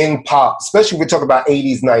options in pop, especially when we talk about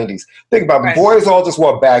 80s, 90s. Think about it. Boys all just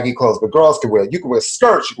wore baggy clothes, but girls could wear... You could wear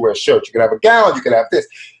skirts, you could wear shirts, you could have a gown, you could have this.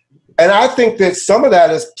 And I think that some of that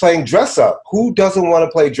is playing dress up. Who doesn't want to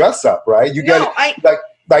play dress up, right? You get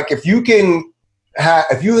like if you can have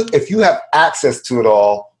if you have access to it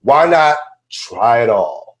all, why not try it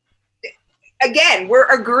all? Again, we're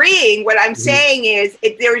agreeing. What I'm saying is,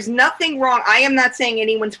 if there is nothing wrong, I am not saying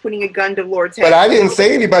anyone's putting a gun to Lorde's head. But I didn't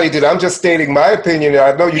say anybody did. I'm just stating my opinion.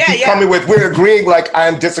 I know you keep coming with we're agreeing like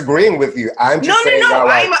I'm disagreeing with you. I'm just saying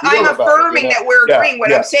I'm affirming that we're agreeing.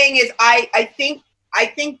 What I'm saying is, I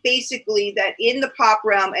think basically that in the pop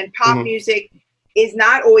realm and pop music is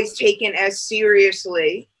not always taken as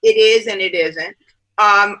seriously. It is and it isn't.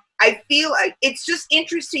 I feel like it's just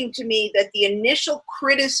interesting to me that the initial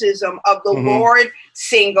criticism of the Lorde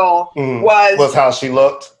single was how she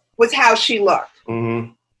looked. Was how she looked.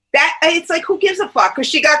 Mm-hmm. That it's like, who gives a fuck? Because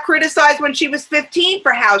she got criticized when she was 15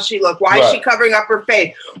 for how she looked. Why is she covering up her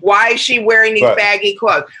face? Why is she wearing these baggy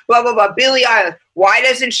clothes? Blah, blah, blah. Billie Eilish. Why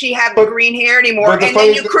doesn't she have the green hair anymore? And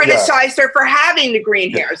then you criticized her for having the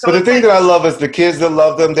green hair. So but the thing that I love is the kids that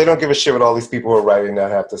love them, they don't give a shit what all these people who are writing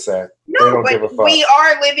that have to say. No, but we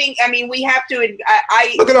are living, I mean, we have to,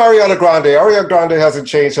 Look at Ariana Grande. Ariana Grande hasn't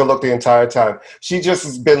changed her look the entire time. She just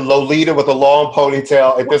has been Lolita with a long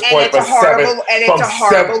ponytail at this point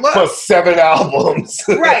for seven albums.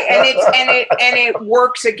 Right, and it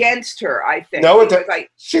works against her, I think. No,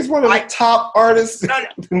 she's one of the top artists,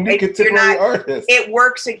 new contemporary artists. It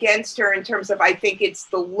works against her in terms of, I think it's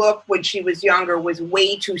the look when she was younger was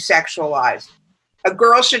way too sexualized. A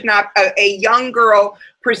girl should not, a young girl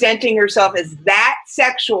presenting herself as that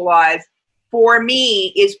sexualized, for me,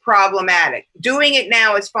 is problematic. Doing it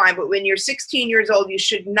now is fine, but when you're 16 years old, you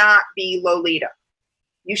should not be Lolita.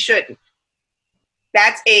 You shouldn't.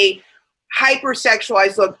 That's a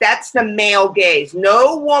hypersexualized look. That's the male gaze.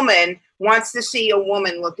 No woman wants to see a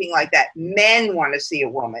woman looking like that. Men want to see a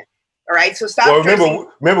woman. All right, so stop. Well,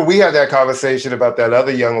 remember, we had that conversation about that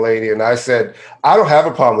other young lady, and I said, I don't have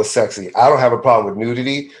a problem with sexy. I don't have a problem with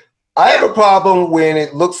nudity. I have a problem when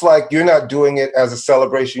it looks like you're not doing it as a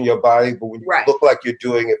celebration of your body, but when you look like you're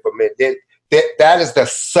doing it for men. That is the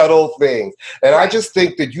subtle thing. And I just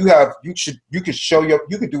think that you could show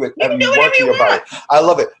you could do whatever you want to your body. I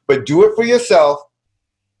love it. But do it for yourself.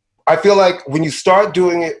 I feel like when you start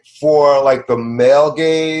doing it for like the male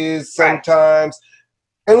gaze sometimes.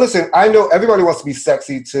 And listen, I know everybody wants to be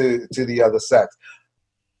sexy to the other sex.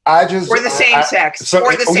 Or the same sex.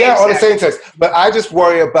 Or the same sex. But I just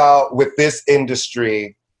worry about with this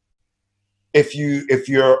industry, if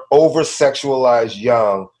you're over sexualized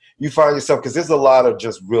young, you find yourself, because there's a lot of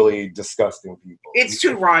just really disgusting people. It's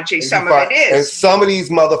too raunchy. Some of it is. And some of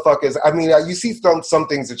these motherfuckers, I mean, you see some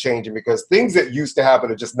things are changing because things that used to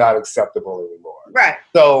happen are just not acceptable anymore. Right.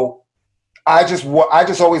 So I just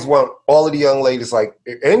always want all of the young ladies, like,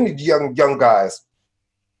 and young guys,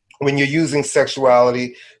 when you're using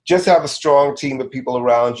sexuality, just have a strong team of people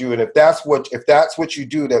around you. And if that's what you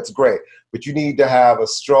do, that's great. But you need to have a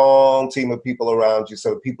strong team of people around you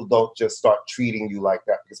so that people don't just start treating you like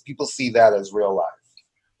that, because people see that as real life.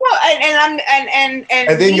 Well,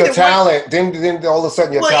 and then your talent, then all of a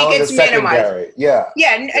sudden your talent is secondary. Yeah.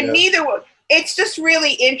 Yeah, and neither one. It's just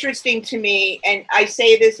really interesting to me, and I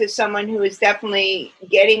say this as someone who is definitely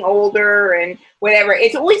getting older and whatever.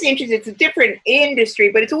 It's always interesting. It's a different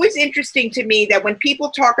industry, but it's always interesting to me that when people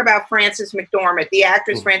talk about Frances McDormand, the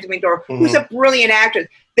actress Frances McDormand, who's a brilliant actress,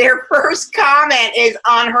 their first comment is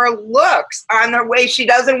on her looks, on the way she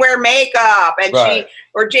doesn't wear makeup, and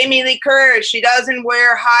or Jamie Lee Curtis, she doesn't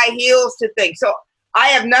wear high heels to things. So I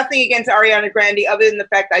have nothing against Ariana Grande other than the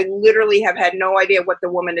fact I literally have had no idea what the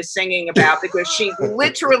woman is singing about, because she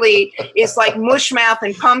literally is like Mushmouth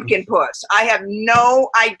and Pumpkin Puss. I have no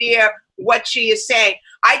idea what she is saying.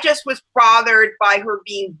 I just was bothered by her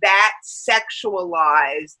being that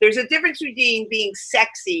sexualized. There's a difference between being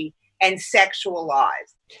sexy and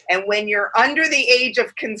sexualized. And when you're under the age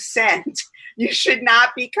of consent, you should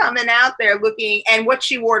not be coming out there looking. And what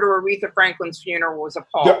she wore to Aretha Franklin's funeral was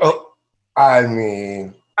appalling. I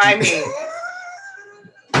mean, that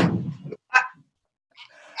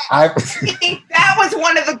was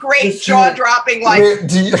one of the great jaw-dropping, like,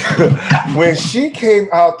 when she came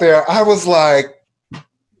out there, I was like,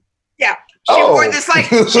 she wore this like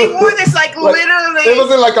literally. It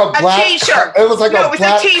wasn't like a black t-shirt. It was like a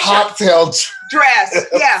black cocktail dress.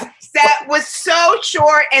 Yeah, that was so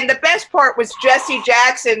short, and the best part was Jesse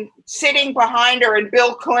Jackson sitting behind her and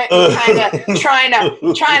Bill Clinton kind of trying to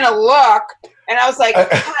look, and I was like,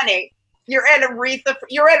 honey, you're at a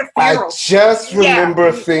funeral. I just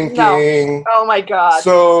remember thinking, no. Oh my God.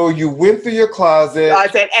 So you went through your closet,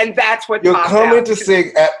 and that's what you're coming to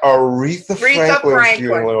sing at Aretha Franklin's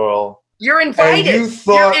funeral. You're invited.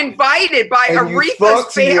 You're invited by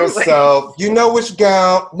Aretha's family. To yourself, you know which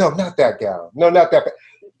gown? No, not that gown. No, not that.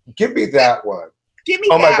 Give me that one. Give me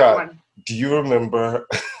that one. Do you remember?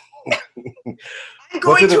 I'm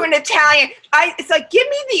going to an Italian. It's like, give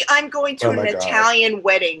me the I'm going to an Italian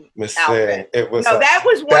wedding outfit. It was that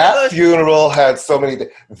was one of those. That funeral had so many.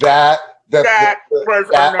 That was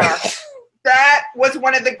that was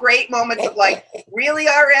one of the great moments of like, really,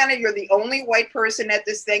 Ariana, you're the only white person at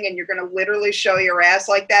this thing and you're going to literally show your ass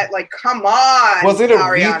like that? Like, come on. Was it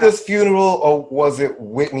Ariana. Aretha's funeral or was it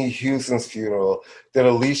Whitney Houston's funeral that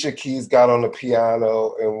Alicia Keys got on the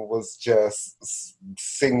piano and was just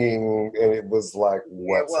singing, and it was like,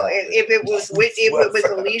 what's if it was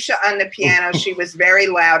Alicia on the piano, she was very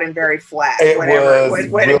loud and very flat. It was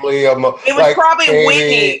really it was probably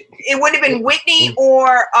Whitney. It would have been Whitney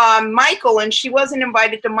or Michael, and she wasn't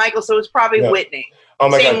invited to Michael, so it was probably Whitney. Oh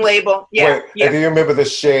my Same God. Label. Yeah. Wait, yeah. And do you remember the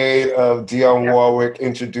shade of Dionne Warwick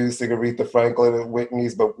introducing Aretha Franklin at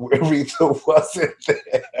Whitney's, but Aretha wasn't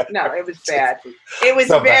there? No, it was bad. It was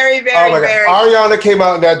very, very. Ariana came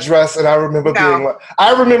out in that dress, and I remember being like,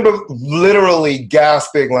 I remember literally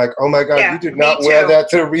gasping, like, oh my God, you did not wear that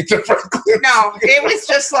to Aretha Franklin. No, it was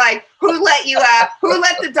just like, who let you out? Who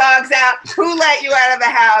let the dogs out? Who let you out of the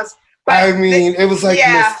house? But I mean, it was like,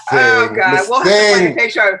 oh God, we'll have to find a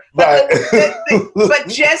picture. But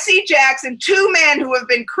Jesse Jackson, two men who have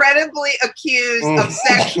been credibly accused of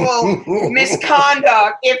sexual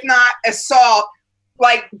misconduct, if not assault,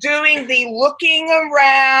 like doing the looking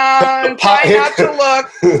around, trying not to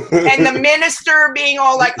look, and the minister being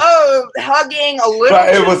all like, oh, hugging a little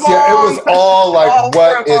it was all like,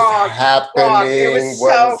 what is happening?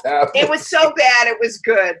 It was so bad, it was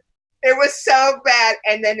good. It was so bad,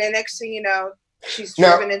 and then the next thing you know, she's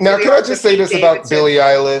driven into Now, can I just say this about Billie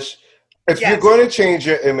Eilish? If you're going to change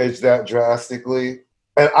your image that drastically,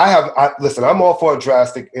 and listen, I'm all for a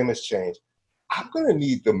drastic image change. I'm going to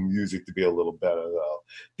need the music to be a little better, though.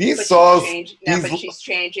 These songs... but she's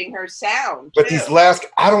changing her sound, But these last...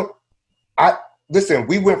 Listen,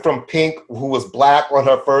 we went from Pink, who was black on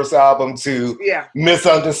her first album, to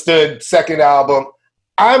Misunderstood second album.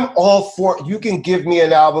 I'm all for, you can give me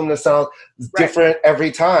an album that sounds different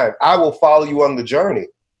every time. I will follow you on the journey.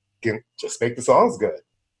 Just make the songs good.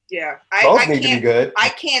 Yeah. Songs need to be good. I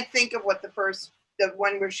can't think of what the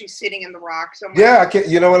one where she's sitting in the rock somewhere. Yeah,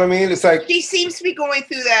 you know what I mean? It's like... She seems to be going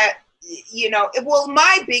through that, well,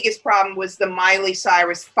 my biggest problem was the Miley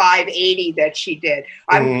Cyrus 580 that she did.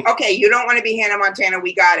 Okay, you don't want to be Hannah Montana,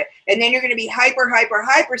 we got it. And then you're going to be hyper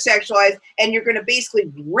sexualized, and you're going to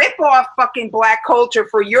basically rip off fucking black culture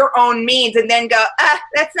for your own means, and then go,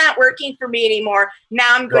 that's not working for me anymore.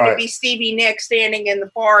 Now I'm going to be Stevie Nicks standing in the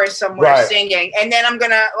forest somewhere singing, and then I'm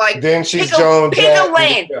going to then she's Joan Pick a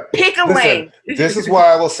lane. This is why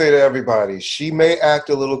I will say to everybody, she may act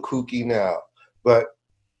a little kooky now, but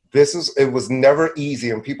it was never easy,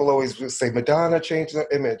 and people always say Madonna changed her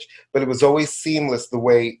image, but it was always seamless the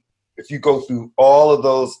way, if you go through all of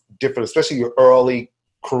those different, especially your early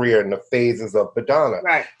career and the phases of Madonna.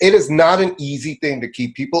 Right. It is not an easy thing to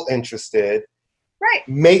keep people interested. Right.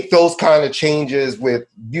 Make those kind of changes with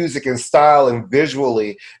music and style and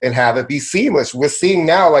visually and have it be seamless. We're seeing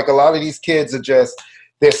now, like, a lot of these kids are just,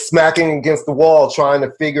 they're smacking against the wall trying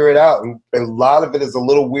to figure it out. And a lot of it is a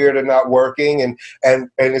little weird and not working. And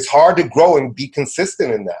it's hard to grow and be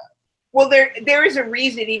consistent in that. Well, there is a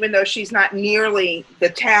reason, even though she's not nearly the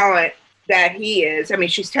talent that he is. I mean,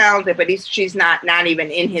 she's talented, but she's not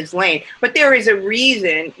even in his lane. But there is a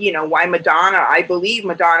reason, why Madonna, I believe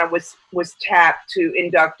Madonna was tapped to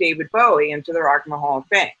induct David Bowie into the Rock and Roll Hall of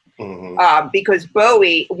Fame. Mm-hmm. Because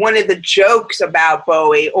Bowie, one of the jokes about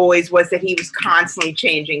Bowie always was that he was constantly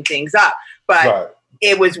changing things up. But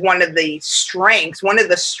it was one of the strengths. One of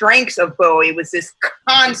the strengths of Bowie was this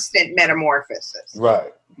constant metamorphosis.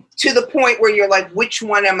 Right. To the point where you're like, which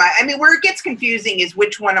one am I? I mean, where it gets confusing is who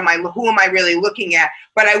am I really looking at?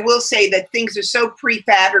 But I will say that things are so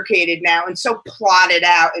prefabricated now and so plotted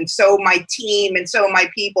out, and so my team and so my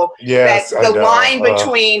people, that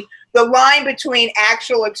the line between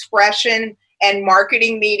actual expression and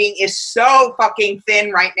marketing meeting is so fucking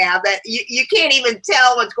thin right now that you can't even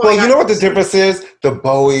tell what's going on. Well, you know what the difference is? The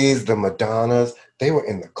Bowies, the Madonnas, they were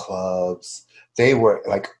in the clubs. They were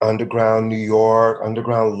like underground New York,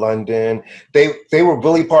 underground London. They were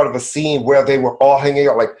really part of a scene where they were all hanging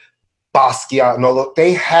out, like Basquiat and all that.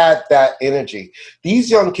 They had that energy. These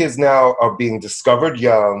young kids now are being discovered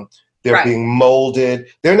young. They're being molded.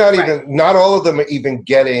 They're not not all of them are even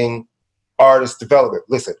getting artist development.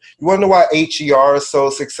 Listen, you want to know why HER is so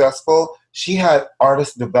successful? She had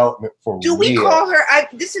artist development for real. Do we call her,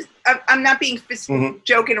 I'm not being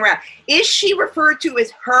joking around. Is she referred to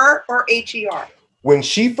as her or HER? When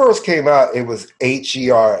she first came out, it was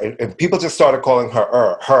HER, and people just started calling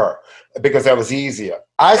her, because that was easier.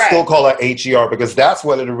 I still call her HER because that's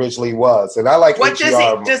what it originally was, and I like what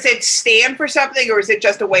HER. Does it stand for something, or is it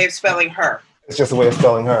just a way of spelling her? It's just a way of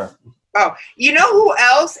spelling her. Oh, you know who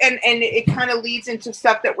else? And it kind of leads into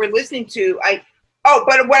stuff that we're listening to. Oh,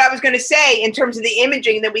 but what I was going to say in terms of the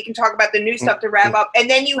imaging, then we can talk about the new stuff to wrap up. And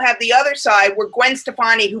then you have the other side where Gwen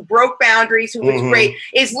Stefani, who broke boundaries, who was great,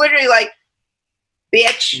 is literally like,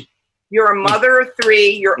 bitch, you're a mother of 3,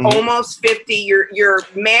 you're almost 50, you're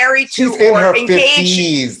married to or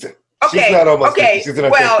engaged. 50s. Okay. She's not almost 50, she's in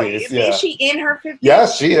her 50s. Yeah. Is she in her 50s?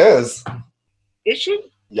 Yes, she is. Is she?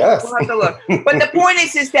 Yes. We'll have to look. But the point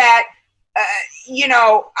is that you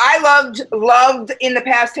know, I loved in the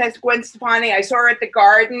past tense Gwen Stefani. I saw her at the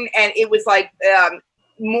Garden, and it was like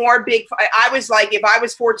more big. I was like, if I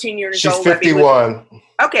was 14 years old, she's 51.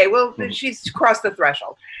 Okay, well, she's crossed the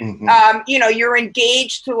threshold. You know, you're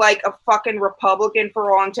engaged to like a fucking Republican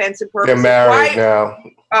for all intents and purposes. They're married now.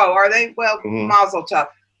 Oh, are they? Well, mazel tov.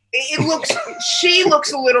 She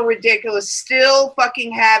looks a little ridiculous. Still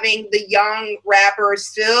fucking having the young rapper,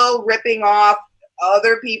 still ripping off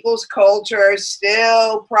other people's culture,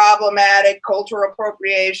 still problematic cultural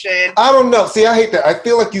appropriation. I don't know. See, I hate that. I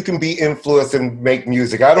feel like you can be influenced and make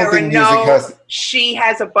music. I don't think music has. She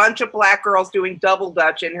has a bunch of black girls doing double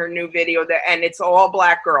dutch in her new video, and it's all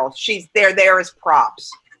black girls. They're there as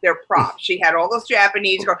props. They're props. She had all those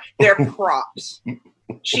Japanese girls. They're props.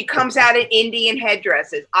 She comes out in Indian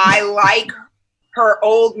headdresses. I like her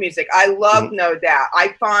old music. I love No Doubt.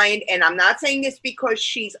 I find, and I'm not saying this because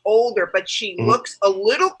she's older, but she looks a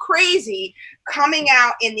little crazy coming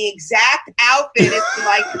out in the exact outfit. It's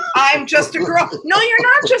like, I'm just a girl. No, you're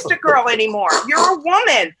not just a girl anymore. You're a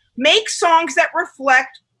woman. Make songs that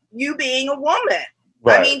reflect you being a woman.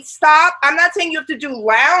 Right. I mean, stop. I'm not saying you have to do a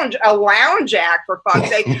lounge act for fuck's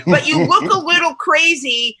sake, but you look a little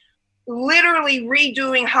crazy literally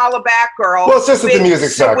redoing Holla Back Girl. Well, it's just that the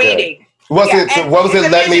music's not good. What was it?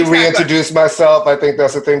 Let me reintroduce myself. I think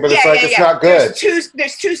that's the thing, but it's like it's not good.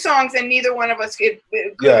 There's two songs, and neither one of us could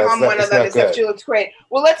hum one of them except she looks great.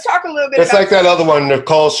 Well, let's talk a little bit. It's like that other one,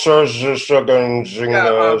 Nicole Sugar. I'm the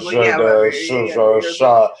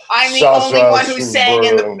only one who sang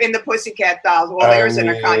in the Pussycat Dolls. Well, there's an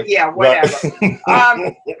account. Yeah, whatever.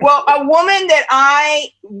 Well, a woman that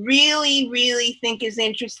I really, really think is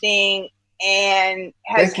interesting. And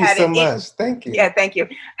has had Thank you. Yeah, thank you.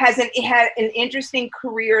 Had an interesting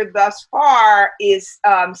career thus far is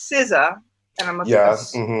SZA, and I'm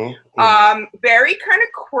very kind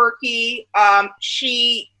of quirky.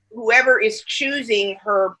 Whoever is choosing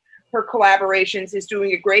her collaborations is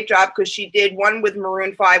doing a great job because she did one with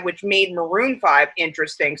Maroon 5, which made Maroon 5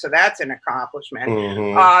 interesting. So that's an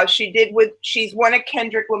accomplishment. She's one of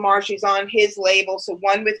Kendrick Lamar. She's on his label. So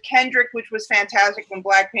one with Kendrick, which was fantastic when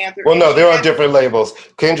Black Panther. Well, no, they're on different labels.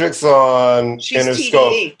 Kendrick's on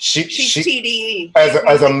Interscope. She's TDE.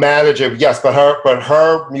 As a manager, yes, but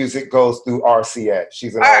her music goes through RCA.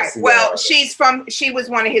 She's an RCA. Well, she was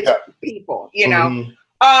one of his people, you know.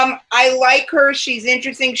 I like her. She's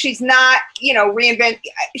interesting. She's not, she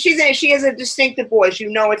has a distinctive voice.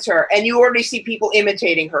 You know it's her. And you already see people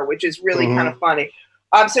imitating her, which is really kind of funny.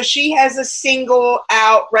 So she has a single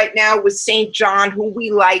out right now with St. John, who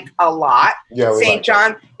we like a lot. Yeah, St.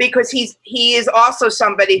 John, because he is also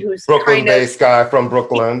somebody who's Brooklyn-based guy from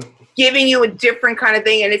Brooklyn. Giving you a different kind of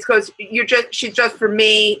thing. And it's because she's just for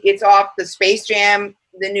me. It's off the Space Jam.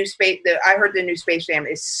 I heard the new Space Jam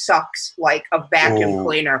sucks like a vacuum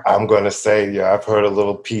cleaner. I'm gonna say, I've heard a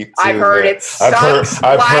little peep too. I've heard it sucks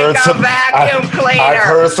like a vacuum cleaner. I've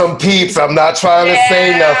heard some peeps. I'm not trying to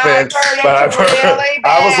say nothing, I've heard really bad.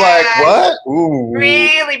 I was like, what? Ooh.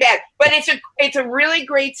 Really bad. But it's a really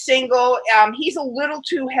great single. He's a little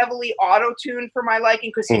too heavily auto-tuned for my liking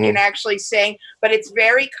because he can actually sing, but it's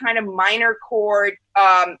very kind of minor chord.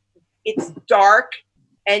 It's dark.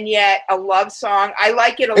 And yet a love song. I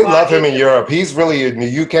like it a lot. They love him in Europe. He's really in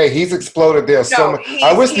the UK. He's exploded there so much.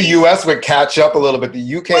 I wish the US would catch up a little bit.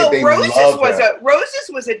 The UK, they love him.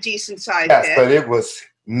 Roses was a decent size hit. But it was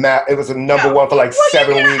a number one for like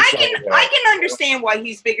 7 weeks. I can understand why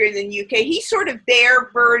he's bigger than UK. He's sort of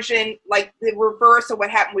their version, like the reverse of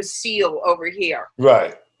what happened with Seal over here.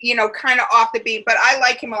 Right. Kind of off the beat, but I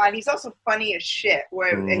like him a lot. He's also funny as shit,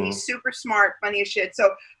 and he's super smart, funny as shit. So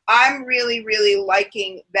I'm really, really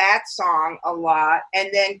liking that song a lot. And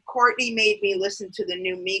then Courtney made me listen to the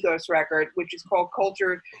new Migos record, which is called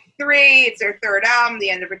Culture 3. It's their third album, the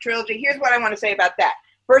end of a trilogy. Here's what I want to say about that.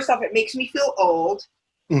 First off, it makes me feel old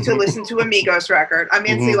to listen to a Migos record. I'm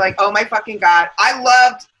instantly like, oh my fucking God. I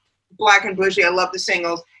loved Black and Bougie. I love the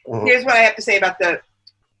singles. Here's what I have to say about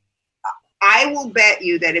I will bet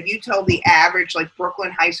you that if you told the average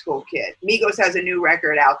Brooklyn high school kid, Migos has a new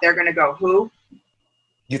record out, they're going to go, who?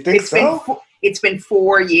 You think It's been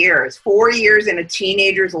 4 years. 4 years in a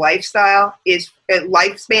teenager's lifespan is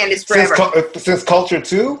forever. Since Culture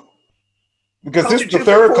 2? Because Culture this is the 2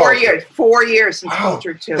 third for 4 Culture. years. 4 years since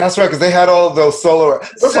Culture 2. That's right, because they had all of those solo.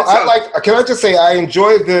 First of all, can I just say I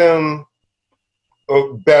enjoy them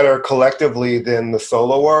better collectively than the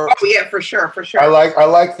solo work. Oh yeah, for sure. I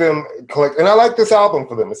like them collect, and I like this album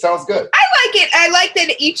for them. It sounds good. I like it. I like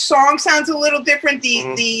that each song sounds a little different.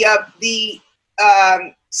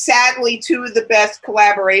 Sadly, two of the best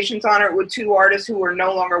collaborations on it were two artists who are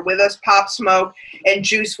no longer with us, Pop Smoke and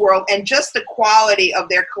Juice WRLD, and just the quality of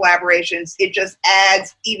their collaborations, it just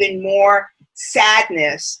adds even more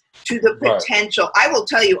sadness to the potential. Right. I will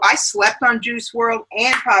tell you, I slept on Juice WRLD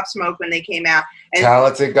and Pop Smoke when they came out. And,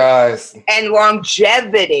 talented guys. And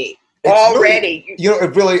longevity already.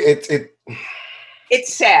 Really,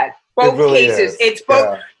 it's sad. Both really cases. Is. It's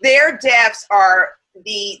both. Yeah. Their deaths are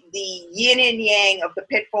the yin and yang of the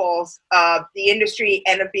pitfalls of the industry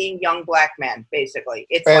and of being young black men, basically.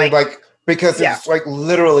 It's because it's like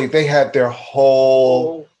literally they had their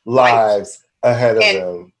whole lives ahead of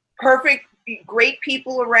them. Perfect, great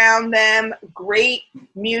people around them, great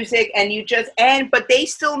music, but they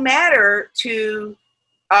still matter to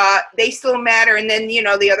and then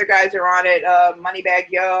the other guys are on it, Moneybagg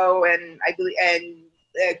Yo, and I believe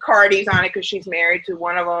Cardi's on it because she's married to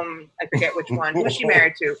one of them. I forget which one. Who's she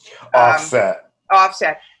married to? Offset.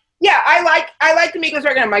 Yeah, I like the Migos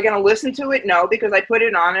record. Am I going to listen to it? No, because I put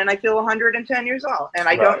it on and I feel 110 years old, and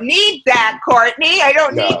I don't need that, Courtney. I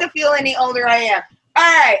don't need to feel any older I am. All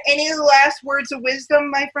right. Any last words of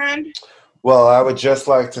wisdom, my friend? Well, I would just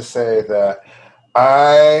like to say that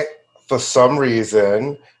I, for some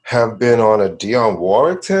reason, have been on a Dionne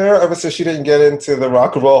Warwick tear ever since she didn't get into the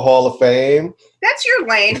Rock and Roll Hall of Fame. That's your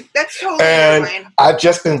lane. That's totally your lane. I've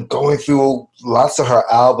just been going through lots of her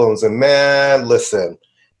albums, and man, listen,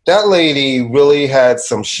 that lady really had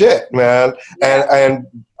some shit, man. Yeah. And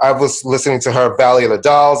I was listening to her Valley of the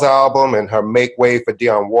Dolls album and her Make Way for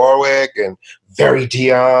Dionne Warwick and Very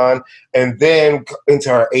Dionne, and then into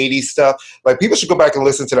her 80s stuff. Like, people should go back and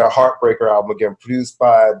listen to that Heartbreaker album again, produced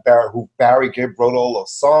by Barry Gibb wrote all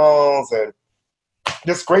those songs, and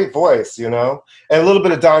just great voice, and a little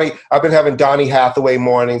bit of Donny. I've been having Donny Hathaway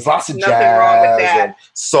mornings, lots of jazz and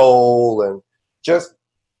soul, and just.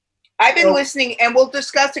 I've been listening, and we'll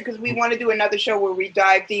discuss it because we want to do another show where we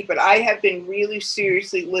dive deep, but I have been really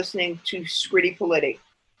seriously listening to Scritti Politti,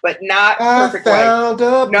 but not Perfect Wife.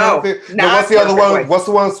 No, what's the other one? What's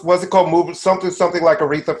the one? What's it called? Something like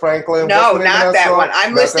Aretha Franklin? No, not that one.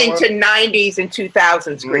 I'm listening to 90s and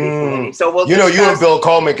 2000s Scritti Politti. So we'll you and Bill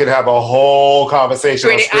Coleman could have a whole conversation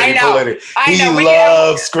on Scritti Politti. He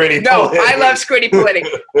loves Scritti Politti. No, I love Scritti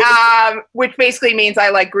Politti, which basically means I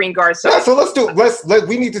like Green Garcon. Yeah, so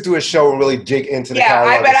we need to do a show and really dig into the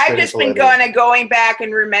catalog. But I've just been going back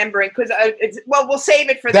and remembering because we'll save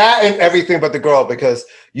it for that and Everything But the Girl, because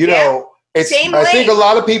I think a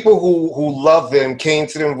lot of people who love them came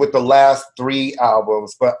to them with the last 3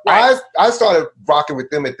 albums, but I started rocking with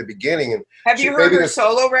them at the beginning. And have you heard her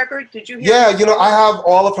solo record? Did you hear? Yeah, I have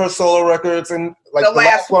all of her solo records, and like the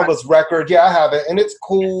last one was Record. Yeah, I have it, and it's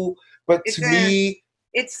cool. But to me,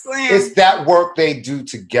 it's that work they do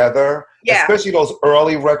together. Yeah. Especially those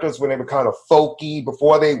early records when they were kind of folky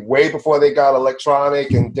way before they got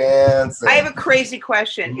electronic and dance. I have a crazy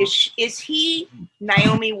question. Is he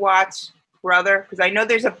Naomi Watts' brother? Because I know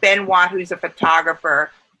there's a Ben Watt who's a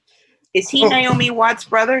photographer. Is he Naomi Watts'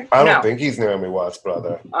 brother? I don't think he's Naomi Watts'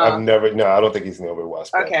 brother. I don't think he's Naomi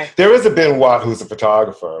Watts' brother. Okay. There is a Ben Watt who's a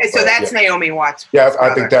photographer. So that's Naomi Watts' brother.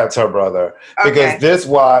 I think that's her brother. Because this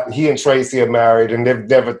Watt, he and Tracy are married, and they've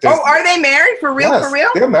never... are they married? For real? Yes, for real?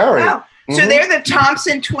 They're married. Wow. So they're the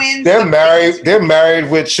Thompson twins. They're married. They're married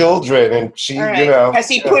with children, and she, Has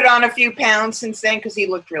he put on a few pounds since then? Because he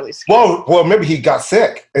looked really skinny. Well, maybe he got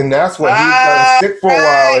sick, and that's when he got sick for a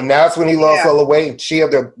while, and that's when he lost all the weight. And she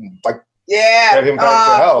had to get him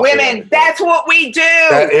back to health. Women, that's what we do.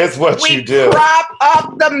 That is what you do. We prop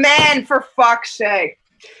up the men, for fuck's sake.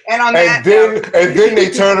 And then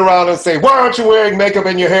they turn around and say, "Why aren't you wearing makeup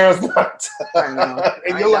and your hair is not?" I know.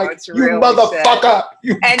 And you're like, "You really motherfucker!"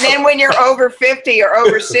 And then when you're over 50 or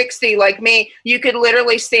over 60, like me, you could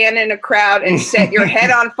literally stand in a crowd and set your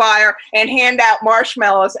head on fire and hand out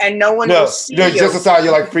marshmallows, and no one will see you. Just aside,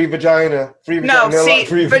 you're like free vagina.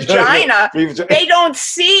 Vagina. They don't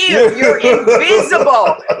see you. You're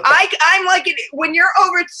invisible. I'm like, when you're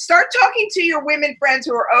over, start talking to your women friends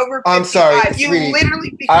who are over 55. I'm sorry, you literally.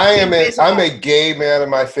 I'm a gay man in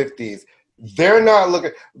my 50s. They're not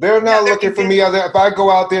looking for me out there. If I go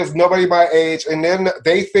out, there's nobody my age, and then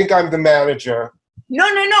they think I'm the manager. No.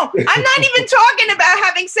 I'm not even talking about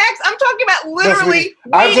having sex. I'm talking about literally.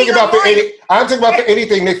 I'm talking about for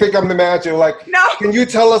anything. They think I'm the manager. Like, no. Can you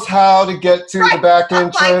tell us how to get to the back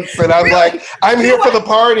entrance? And I'm like, I'm here for the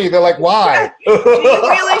party. They're like, why? Do you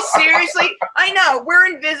really seriously? I know we're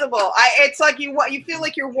invisible. It's like you feel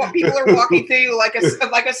like people are walking through you like a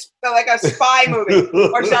spy movie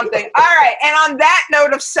or something. All right. And on that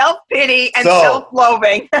note of self-pity and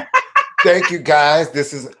self-loathing. Thank you, guys.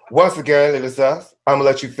 This is, once again, it is us. I'm going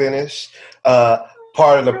to let you finish.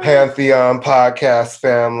 Part of the Pantheon podcast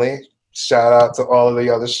family. Shout out to all of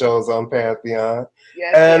the other shows on Pantheon.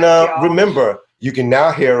 Yes, remember, you can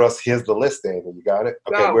now hear us. Here's the list, David. You got it?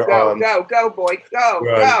 Okay, go, boy.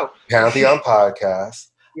 Go. Pantheon Podcast,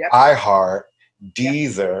 iHeart,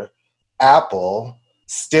 Deezer, Apple,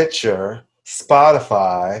 Stitcher,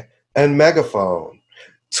 Spotify, and Megaphone,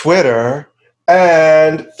 Twitter,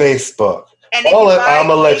 and Facebook. I'm going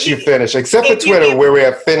to let you finish, except for Twitter, where we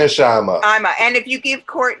have Finish Ima. And if you give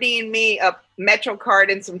Courtney and me a Metro card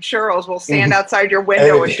and some churros, we'll stand outside your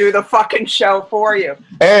window and do the fucking show for you.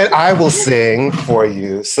 And I will sing for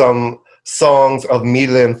you some songs of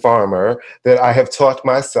Mylène Farmer that I have taught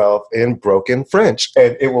myself in broken French.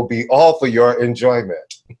 And it will be all for your enjoyment.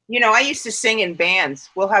 I used to sing in bands.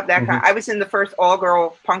 We'll have that. I was in the first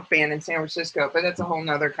all-girl punk band in San Francisco, but that's a whole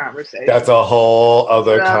nother conversation. That's a whole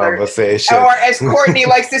other conversation. Or as Courtney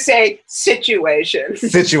likes to say, situation.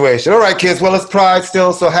 Situation. All right, kids. Well, it's Pride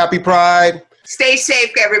still, so happy Pride. Stay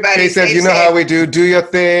safe, everybody. Stay safe. You know how we do. Do your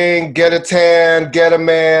thing. Get a tan. Get a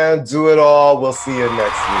man. Do it all. We'll see you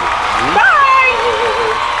next week. Bye.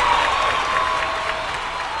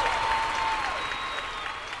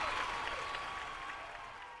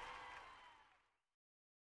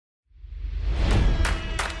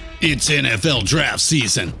 It's NFL draft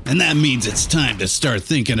season, and that means it's time to start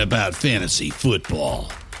thinking about fantasy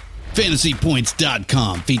football.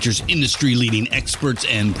 FantasyPoints.com features industry-leading experts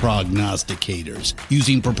and prognosticators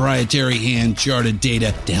using proprietary hand-charted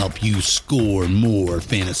data to help you score more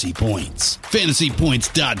fantasy points.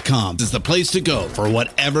 FantasyPoints.com is the place to go for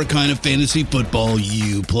whatever kind of fantasy football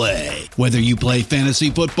you play. Whether you play fantasy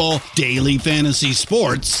football, daily fantasy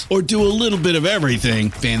sports, or do a little bit of everything,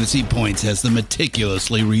 Fantasy Points has the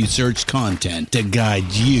meticulously researched content to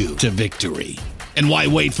guide you to victory. And why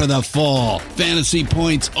wait for the fall? Fantasy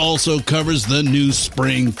Points also covers the new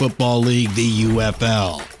spring football league, the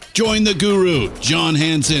UFL. Join the guru, John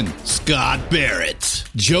Hansen, Scott Barrett,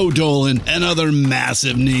 Joe Dolan, and other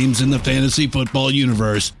massive names in the fantasy football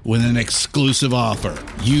universe with an exclusive offer.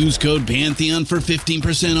 Use code Pantheon for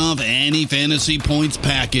 15% off any Fantasy Points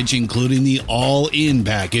package, including the all-in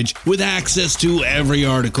package, with access to every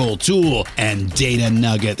article, tool, and data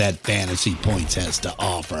nugget that Fantasy Points has to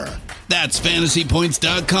offer. That's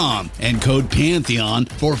FantasyPoints.com and code Pantheon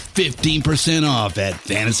for 15% off at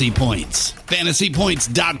Fantasy Points.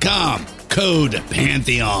 FantasyPoints.com, code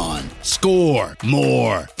Pantheon. Score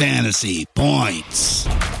more fantasy points.